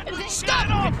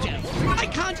 Stop, Crypto! I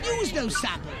can't use those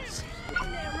samples.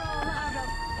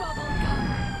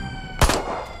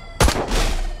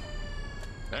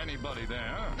 Anybody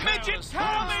there? Midget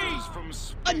Tommy!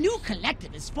 A new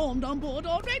collective is formed on board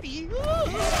already.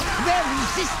 They're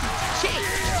resistant to change,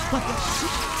 but they'll soon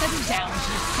settle down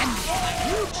to assembly a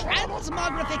new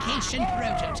transmogrification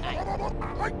prototype.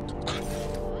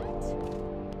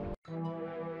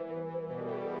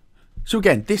 So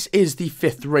again, this is the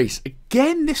 5th race.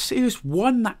 Again, this is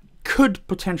one that could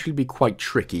potentially be quite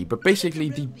tricky, but basically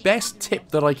the best tip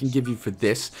that I can give you for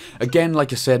this, again,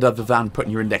 like I said, other than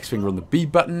putting your index finger on the B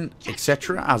button,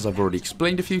 etc., as I've already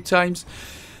explained a few times,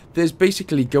 there's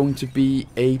basically going to be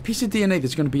a piece of DNA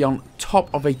that's going to be on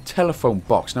top of a telephone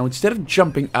box. Now, instead of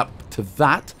jumping up to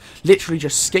that, literally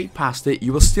just skate past it,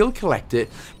 you will still collect it,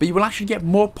 but you will actually get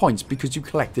more points because you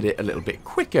collected it a little bit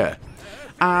quicker.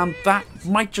 And that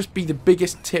might just be the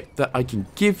biggest tip that I can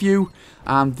give you,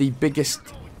 and the biggest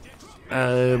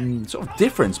sort of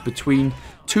difference between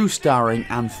 2-starring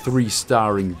and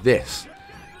 3-starring this.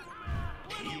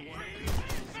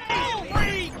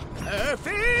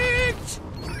 Perfect!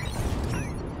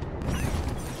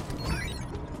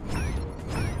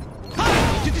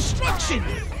 Highway to destruction!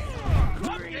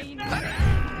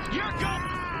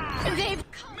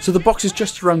 So the box is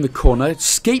just around the corner.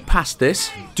 Skate past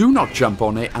this, do not jump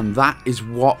on it, and that is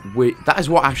what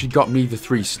actually got me the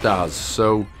 3 stars.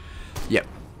 So, yeah,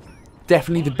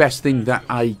 definitely the best thing that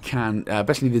I can,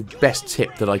 definitely the best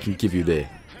tip that I can give you there.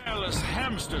 Hairless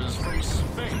hamsters from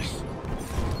space.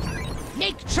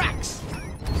 Make tracks!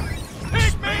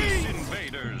 Space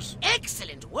invaders.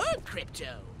 Excellent work,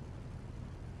 Crypto!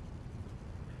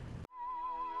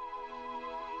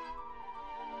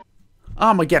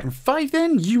 Armageddon 5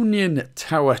 then, Union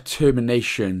Tower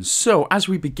Termination. So as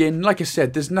we begin, like I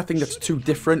said, there's nothing that's too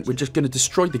different. We're just going to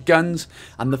destroy the guns,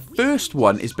 and the first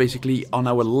one is basically on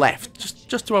our left,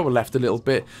 just to our left a little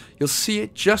bit. You'll see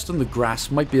it just on the grass,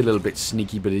 might be a little bit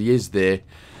sneaky, but it is there.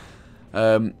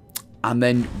 And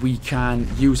then we can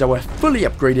use our fully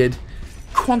upgraded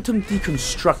quantum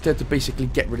deconstructor to basically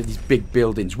get rid of these big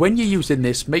buildings. When you're using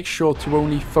this, make sure to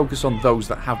only focus on those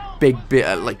that have big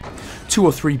like 2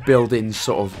 or 3 buildings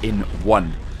sort of in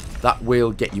one. That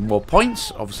will get you more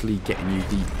points, obviously getting you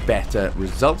the better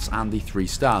results and the 3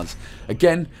 stars.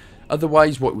 Again,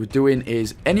 otherwise what we're doing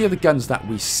is any of the guns that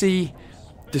we see,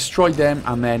 destroy them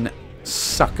and then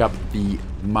suck up the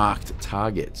marked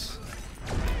targets,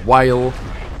 while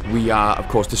we are of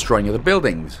course destroying other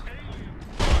buildings.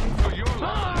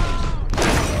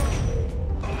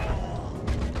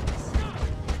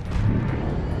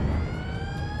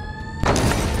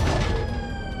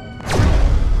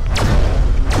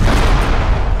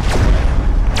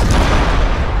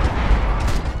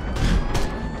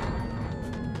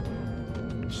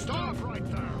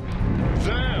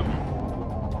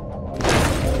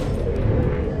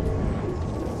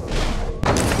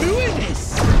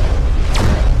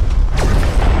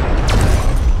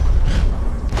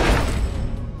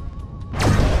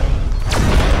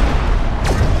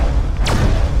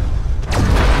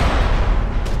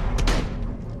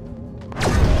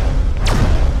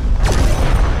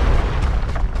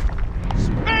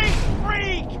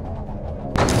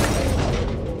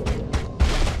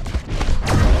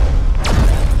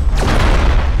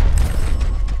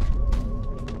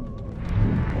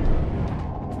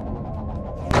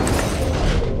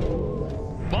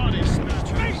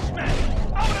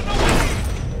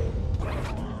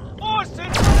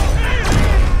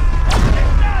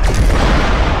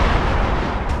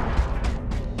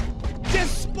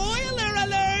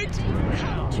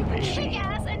 kick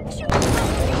ass and chew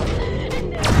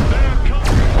and They're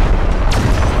coming!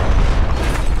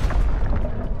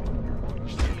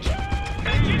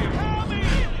 Midget coming!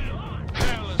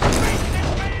 Hell is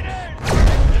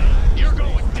invaders! You're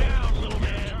going down, little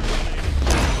man!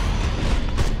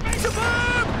 Make a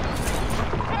move!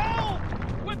 Help!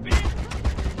 Whipping!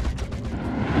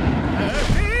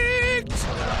 Perfect!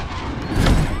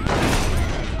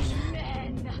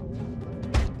 men.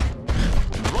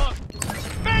 Look!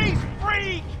 Space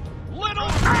freak! Little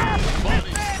body!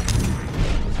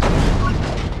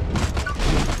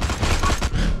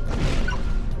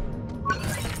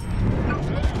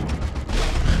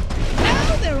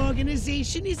 Now their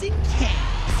organization is in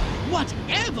chaos.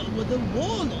 Whatever would the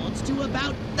warlords do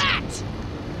about that?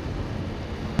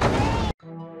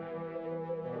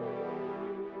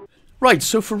 Right,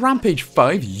 so for Rampage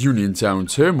 5, Uniontown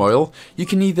Turmoil, you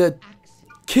can either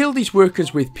kill these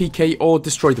workers with PK or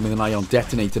destroy them with an ion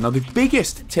detonator. Now, the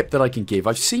biggest tip that I can give,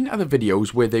 I've seen other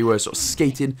videos where they were sort of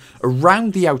skating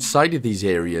around the outside of these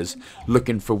areas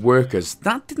looking for workers.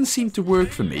 That didn't seem to work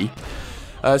for me.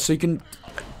 So you can,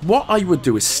 what I would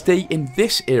do is stay in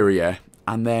this area,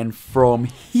 and then from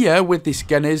here, where this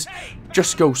gun is,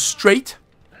 just go straight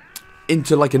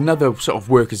into like another sort of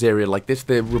workers area like this.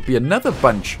 There will be another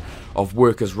bunch of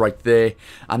workers right there,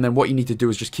 and then what you need to do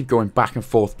is just keep going back and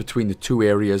forth between the two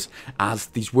areas, as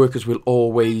these workers will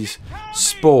always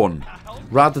spawn,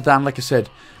 rather than, like I said,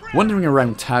 wandering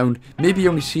around town, maybe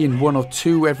only seeing one or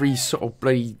two every sort of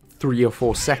bloody 3 or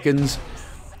 4 seconds.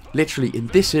 Literally in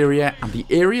this area, and the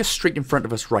area straight in front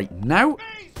of us right now,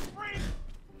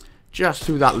 just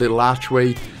through that little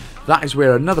archway, that is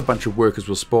where another bunch of workers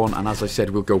will spawn. And as I said,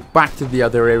 we'll go back to the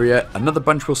other area, another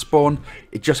bunch will spawn.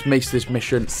 It just makes this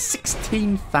mission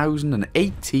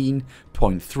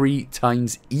 16,018.3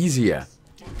 times easier.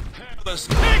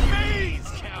 Pygmies!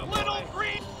 Little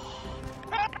green...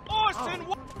 Orson...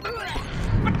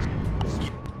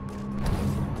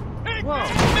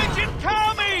 Midget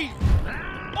commies!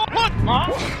 What?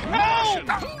 Help!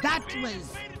 That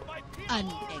was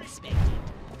unexpected.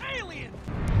 Aliens!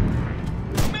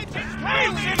 Space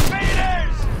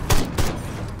invaders!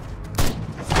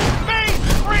 Space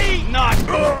free! Not.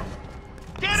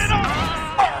 Get it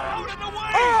off! Out of the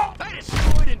way! I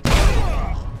destroyed it!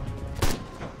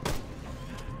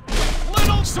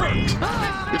 Little green!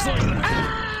 It's like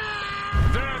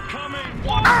they're coming!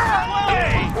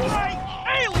 Hey!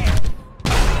 Alien!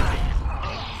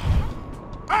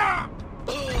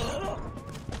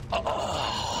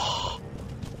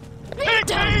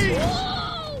 Pygmies!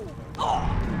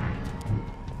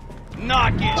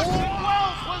 Knock it!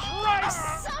 Wells was right!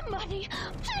 Somebody,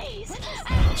 please.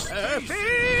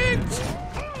 Perfect!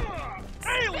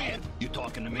 Alien! You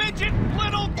talking to me? Midget,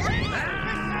 little green!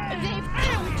 They've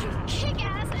come to kick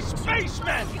ass and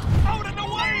Spacemen! Out of the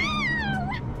way!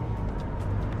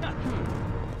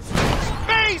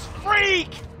 Space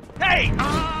freak! Hey!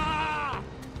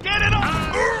 Get it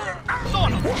off!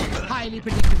 Son of a... Highly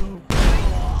predictable.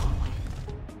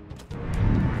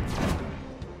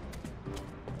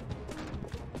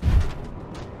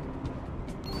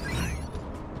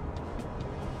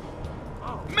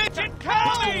 Midget Callie!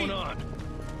 What's going on?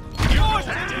 Yours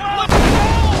is what?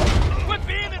 We're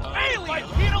being an alien! By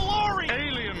Peter Lorre!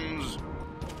 Aliens!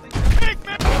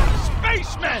 Pygmen!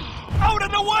 Spacemen! Out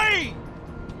of the way!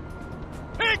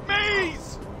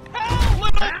 Pygmies! Hell,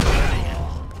 little...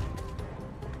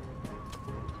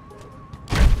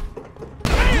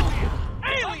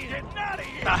 Alien! What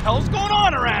the hell's going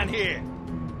on around here?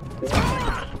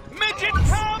 Midget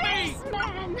Tommy!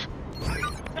 man.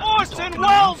 Orson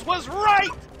Welles was right!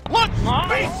 Look,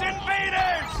 Space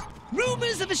Invaders!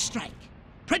 Rumors of a strike.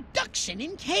 Production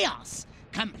in chaos.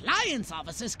 Compliance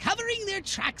officers covering their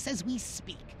tracks as we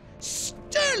speak.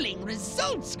 Sterling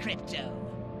results, Crypto.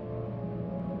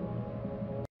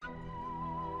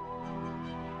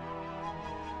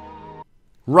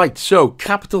 Right, so,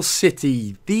 Capital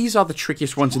City. These are the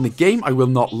trickiest ones in the game, I will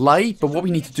not lie. But what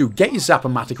we need to do, get your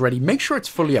Zap-O-Matic ready. Make sure it's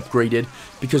fully upgraded,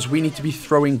 because we need to be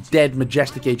throwing dead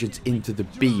Majestic Agents into the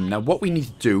beam. Now, what we need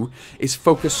to do is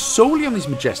focus solely on these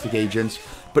Majestic Agents,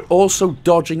 but also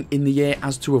dodging in the air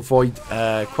as to avoid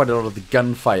quite a lot of the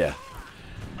gunfire.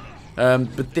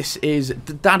 But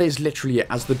that is literally it.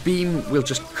 As the beam will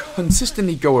just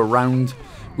consistently go around,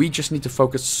 we just need to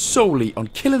focus solely on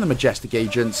killing the Majestic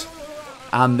Agents,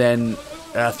 and then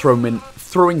throwing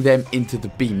them into the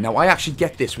beam. Now, I actually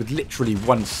get this with literally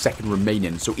 1 second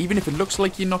remaining, so even if it looks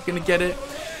like you're not going to get it,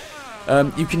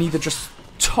 you can either just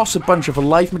toss a bunch of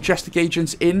alive Majestic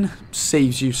Agents in,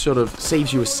 saves you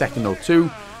a second or two,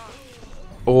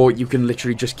 or you can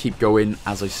literally just keep going,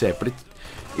 as I said. But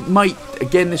It might,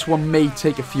 again, this one may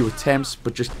take a few attempts,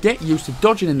 but just get used to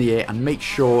dodging in the air and make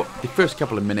sure, the first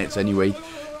couple of minutes anyway,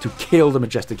 to kill the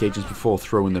majestic agents before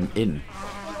throwing them in.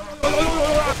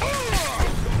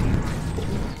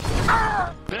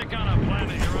 Pick on a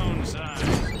planet your own size.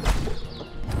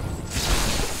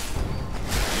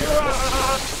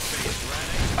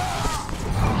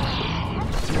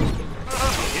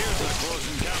 Here's a close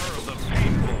encounter of the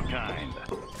painful kind.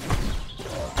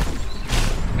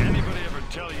 Anybody ever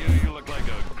tell you you look like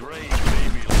a gray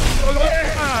baby? I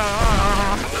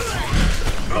see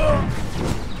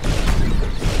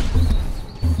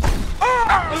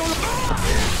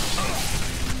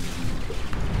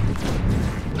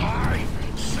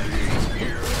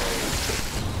you.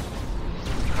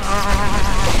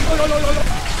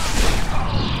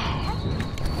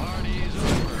 Party's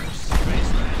over,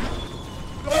 spaceman.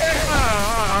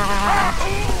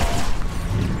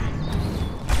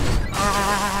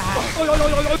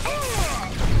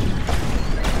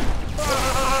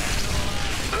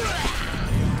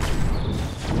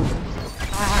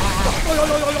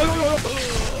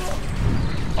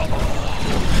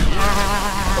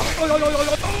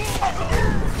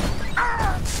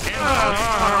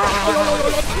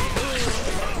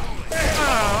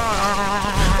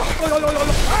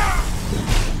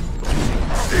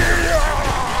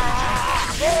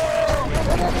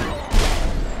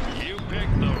 You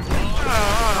picked the wrong.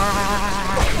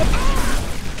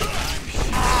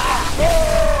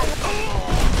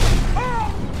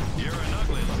 You're an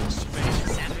ugly little space.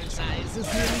 Sample size is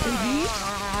nearly complete.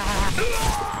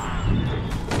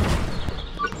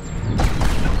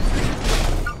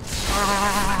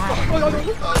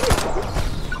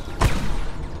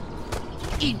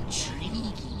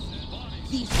 Intriguing.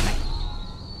 These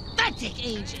pathetic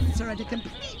agents are at a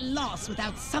complete loss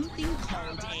without something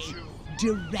called a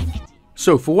directive.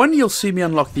 So for one, you'll see me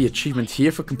unlock the achievement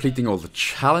here for completing all the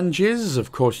challenges.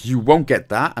 Of course, you won't get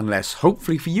that unless,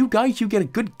 hopefully for you guys, you get a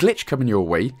good glitch coming your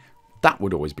way. That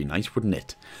would always be nice, wouldn't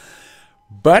it?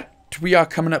 But we are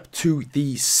coming up to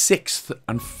the 6th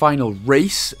and final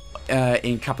race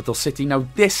in Capital City. Now,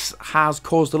 this has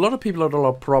caused a lot of people a lot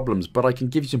of problems, but I can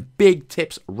give you some big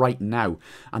tips right now.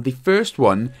 And the first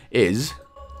one is,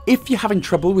 if you're having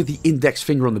trouble with the index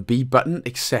finger on the B button,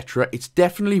 etc., it's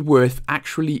definitely worth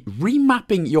actually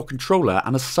remapping your controller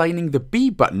and assigning the B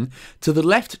button to the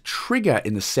left trigger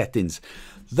in the settings.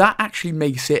 That actually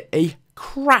makes it a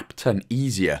crap ton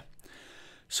easier.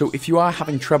 So if you are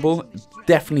having trouble,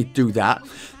 definitely do that.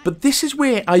 But this is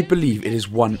where I believe it is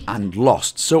won and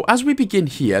lost. So as we begin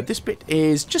here, this bit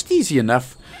is just easy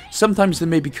enough. Sometimes there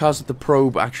may be cars that the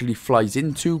probe actually flies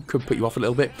into, could put you off a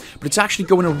little bit. But it's actually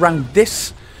going around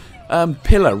this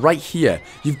pillar right here.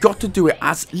 You've got to do it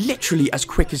as literally as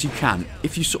quick as you can.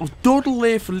 If you sort of dawdle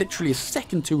there for literally a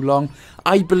second too long,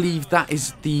 I believe that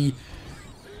is the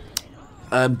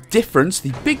difference,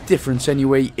 the big difference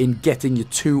anyway, in getting your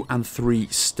 2 and 3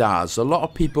 stars. A lot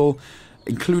of people,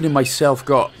 including myself,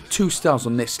 got 2 stars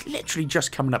on this, literally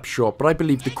just coming up short. But I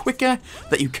believe the quicker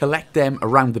that you collect them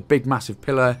around the big massive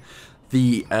pillar,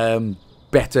 the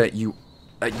better your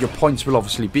points will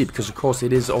obviously be, because of course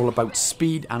it is all about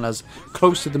speed and as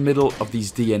close to the middle of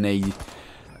these DNA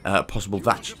possible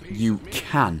that you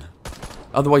can.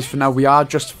 Otherwise, for now, we are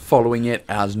just following it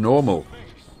as normal.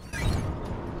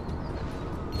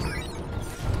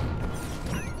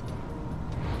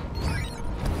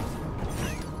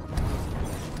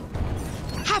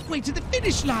 Halfway to the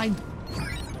finish line.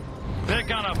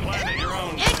 Pick on a planet your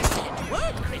own. Excellent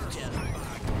work, Crypto.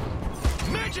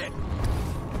 Midget!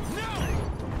 No!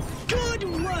 Good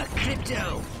work,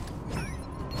 Crypto.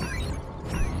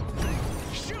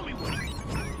 Show me what you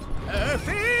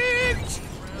Perfect.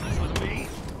 with me.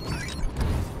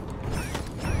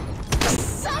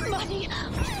 Somebody,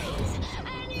 please,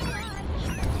 anyone.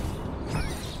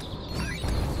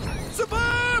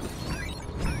 Superb.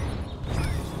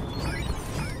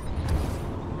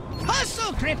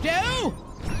 Hustle, Crypto.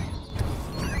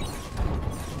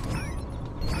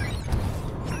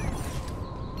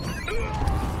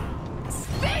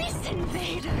 Space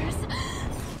invaders.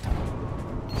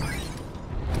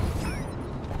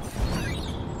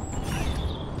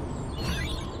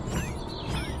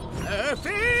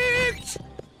 Perfect.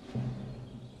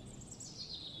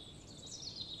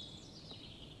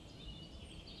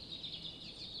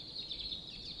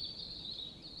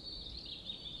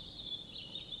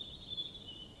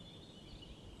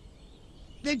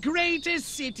 The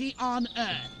greatest city on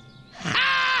Earth.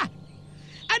 Ha!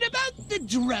 And about the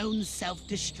drone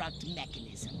self-destruct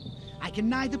mechanism. I can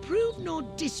neither prove nor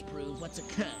disprove what's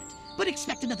occurred, but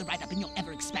expect another write-up in your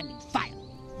ever-expanding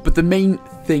file. But the main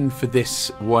thing for this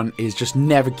one is just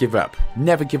never give up.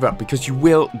 Never give up, because you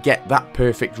will get that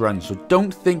perfect run. So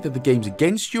don't think that the game's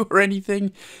against you or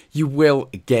anything. You will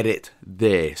get it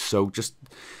there. So just,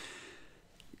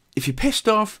 if you're pissed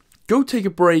off, go take a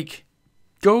break.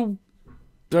 Go, I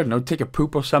don't know, take a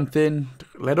poop or something.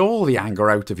 Let all the anger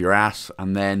out of your ass,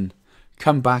 and then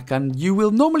come back, and you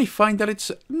will normally find that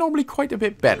it's normally quite a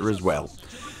bit better as well.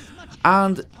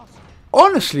 And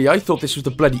honestly, I thought this was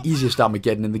the bloody easiest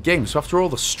Armageddon in the game. So after all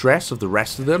the stress of the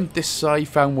rest of them, this I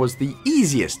found was the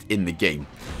easiest in the game.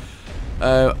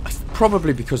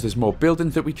 Probably because there's more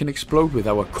buildings that we can explode with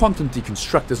our quantum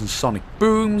deconstructors and sonic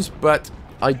booms. But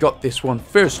I got this one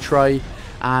first try,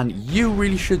 and you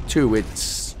really should too.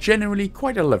 It's generally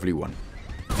quite a lovely one.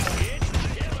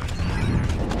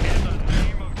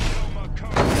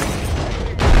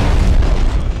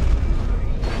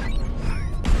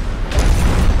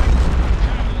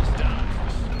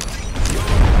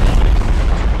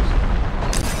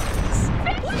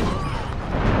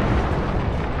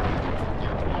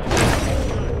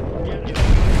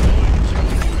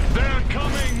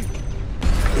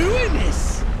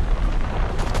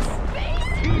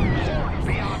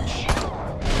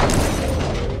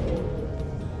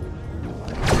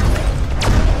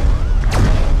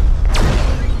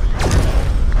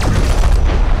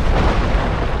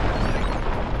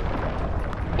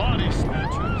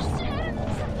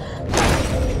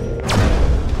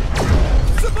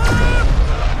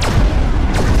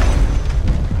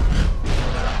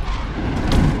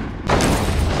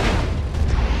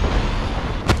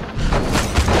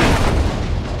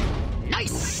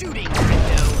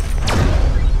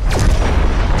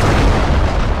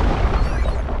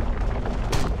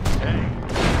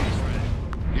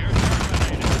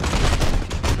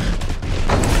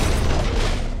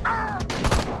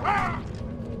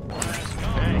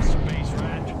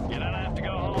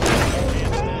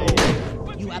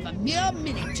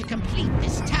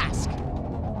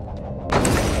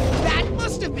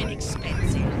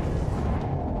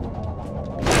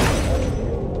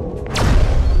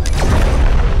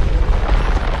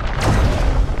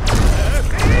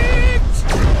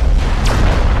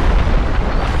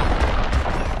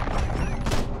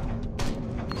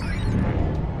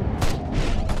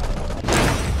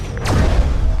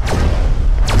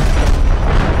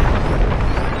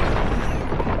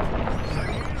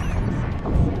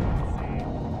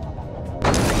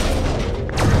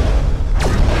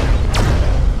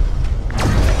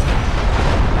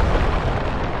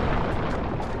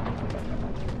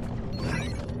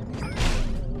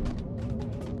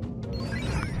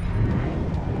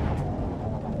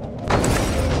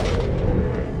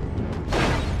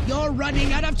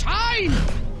 Running out of time!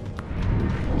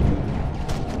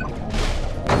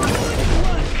 Good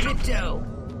work, Crypto!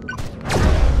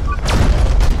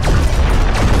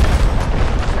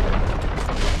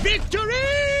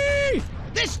 Victory!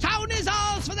 This town is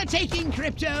ours for the taking,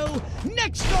 Crypto!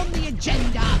 Next on the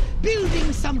agenda,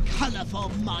 building some colorful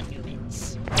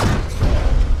monuments.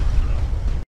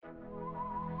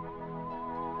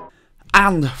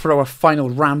 And for our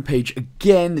final rampage,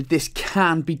 again, this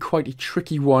can be quite a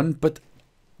tricky one, but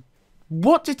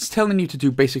what it's telling you to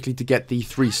do basically to get the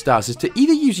 3 stars is to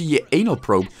either use your anal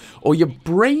probe or your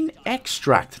brain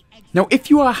extract. Now, if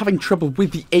you are having trouble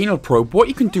with the anal probe, what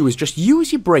you can do is just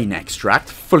use your brain extract,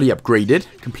 fully upgraded,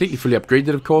 completely fully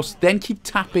upgraded, of course, then keep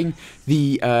tapping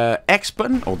the X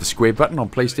button or the square button on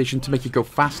PlayStation to make it go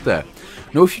faster.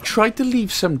 Now, if you try to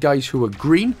leave some guys who are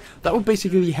green, that will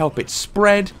basically help it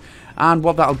spread. And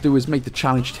what that'll do is make the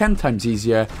challenge 10 times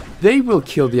easier. They will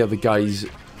kill the other guys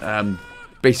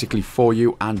basically for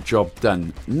you, and job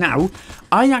done. Now,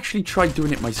 I actually tried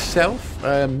doing it myself.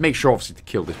 Make sure obviously to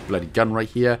kill this bloody gun right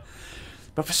here.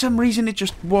 But for some reason it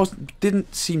just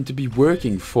didn't seem to be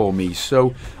working for me.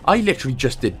 So I literally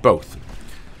just did both.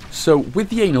 So with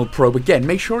the anal probe, again,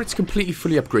 make sure it's completely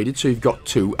fully upgraded. So you've got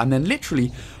 2. And then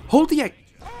literally hold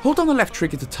on the left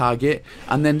trigger to target,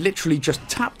 and then literally just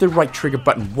tap the right trigger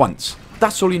button once.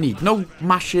 That's all you need. No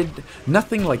mashing,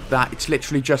 nothing like that. It's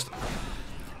literally just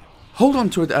hold on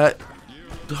to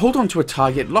a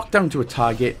target, lock down to a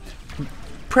target,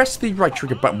 press the right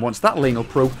trigger button once, that'll anal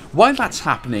probe. While that's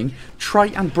happening, try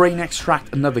and brain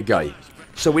extract another guy.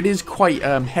 So it is quite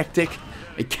hectic.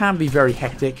 It can be very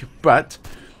hectic, but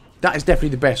that is definitely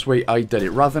the best way I did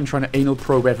it. Rather than trying to anal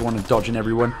probe everyone and dodging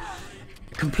everyone,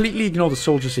 completely ignore the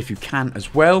soldiers if you can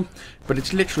as well, but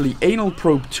it's literally anal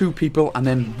probe 2 people, and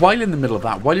then while in the middle of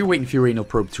that, while you're waiting for your anal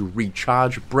probe to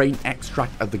recharge, brain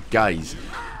extract other guys.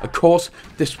 Of course,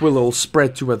 this will all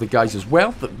spread to other guys as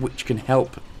well, which can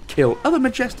help kill other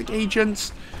majestic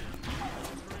agents.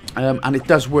 And it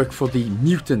does work for the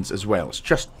mutants as well. It's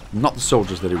just not the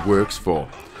soldiers that it works for.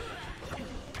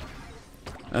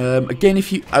 Again,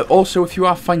 if you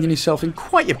are finding yourself in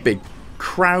quite a big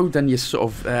crowd and you're sort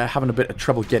of having a bit of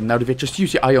trouble getting out of it, just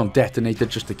use your ion detonator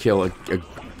just to kill a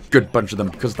good bunch of them,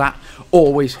 because that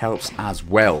always helps as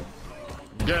well.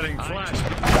 Getting flashed.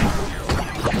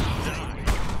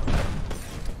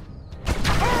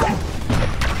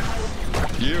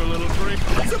 You little freak.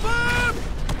 It's a bomb!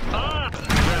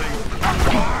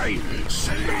 I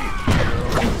see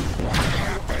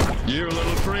you. You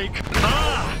little freak.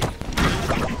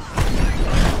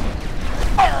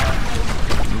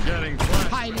 I'm getting flashed.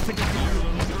 Highly predictable. You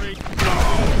little freak.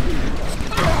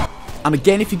 And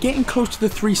again, if you're getting close to the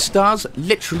 3 stars,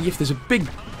 literally, if there's a big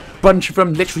bunch of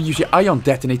them, literally use your ion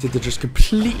detonator to just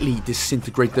completely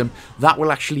disintegrate them. That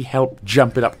will actually help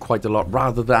jump it up quite a lot,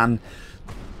 rather than,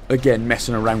 again,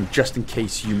 messing around just in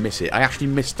case you miss it. I actually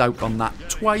missed out on that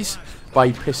twice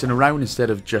by pissing around instead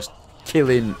of just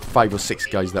killing 5 or 6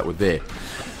 guys that were there.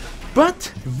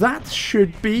 But that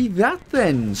should be that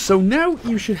then. So now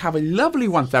you should have a lovely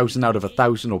 1000 out of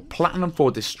 1000 or platinum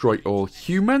for Destroy All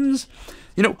Humans.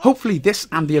 You know, hopefully this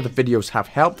and the other videos have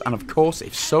helped, and of course,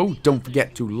 if so, don't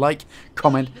forget to like,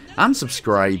 comment, and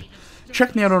subscribe.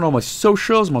 Check me out on all my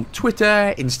socials. I'm on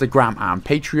Twitter, Instagram, and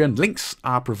Patreon. Links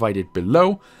are provided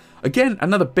below. Again,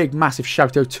 another big, massive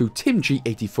shout out to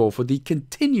TimG84 for the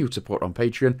continued support on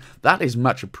Patreon. That is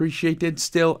much appreciated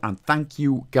still, and thank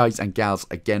you guys and gals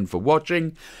again for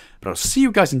watching. But I'll see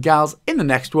you guys and gals in the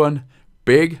next one.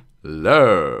 Big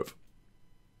love.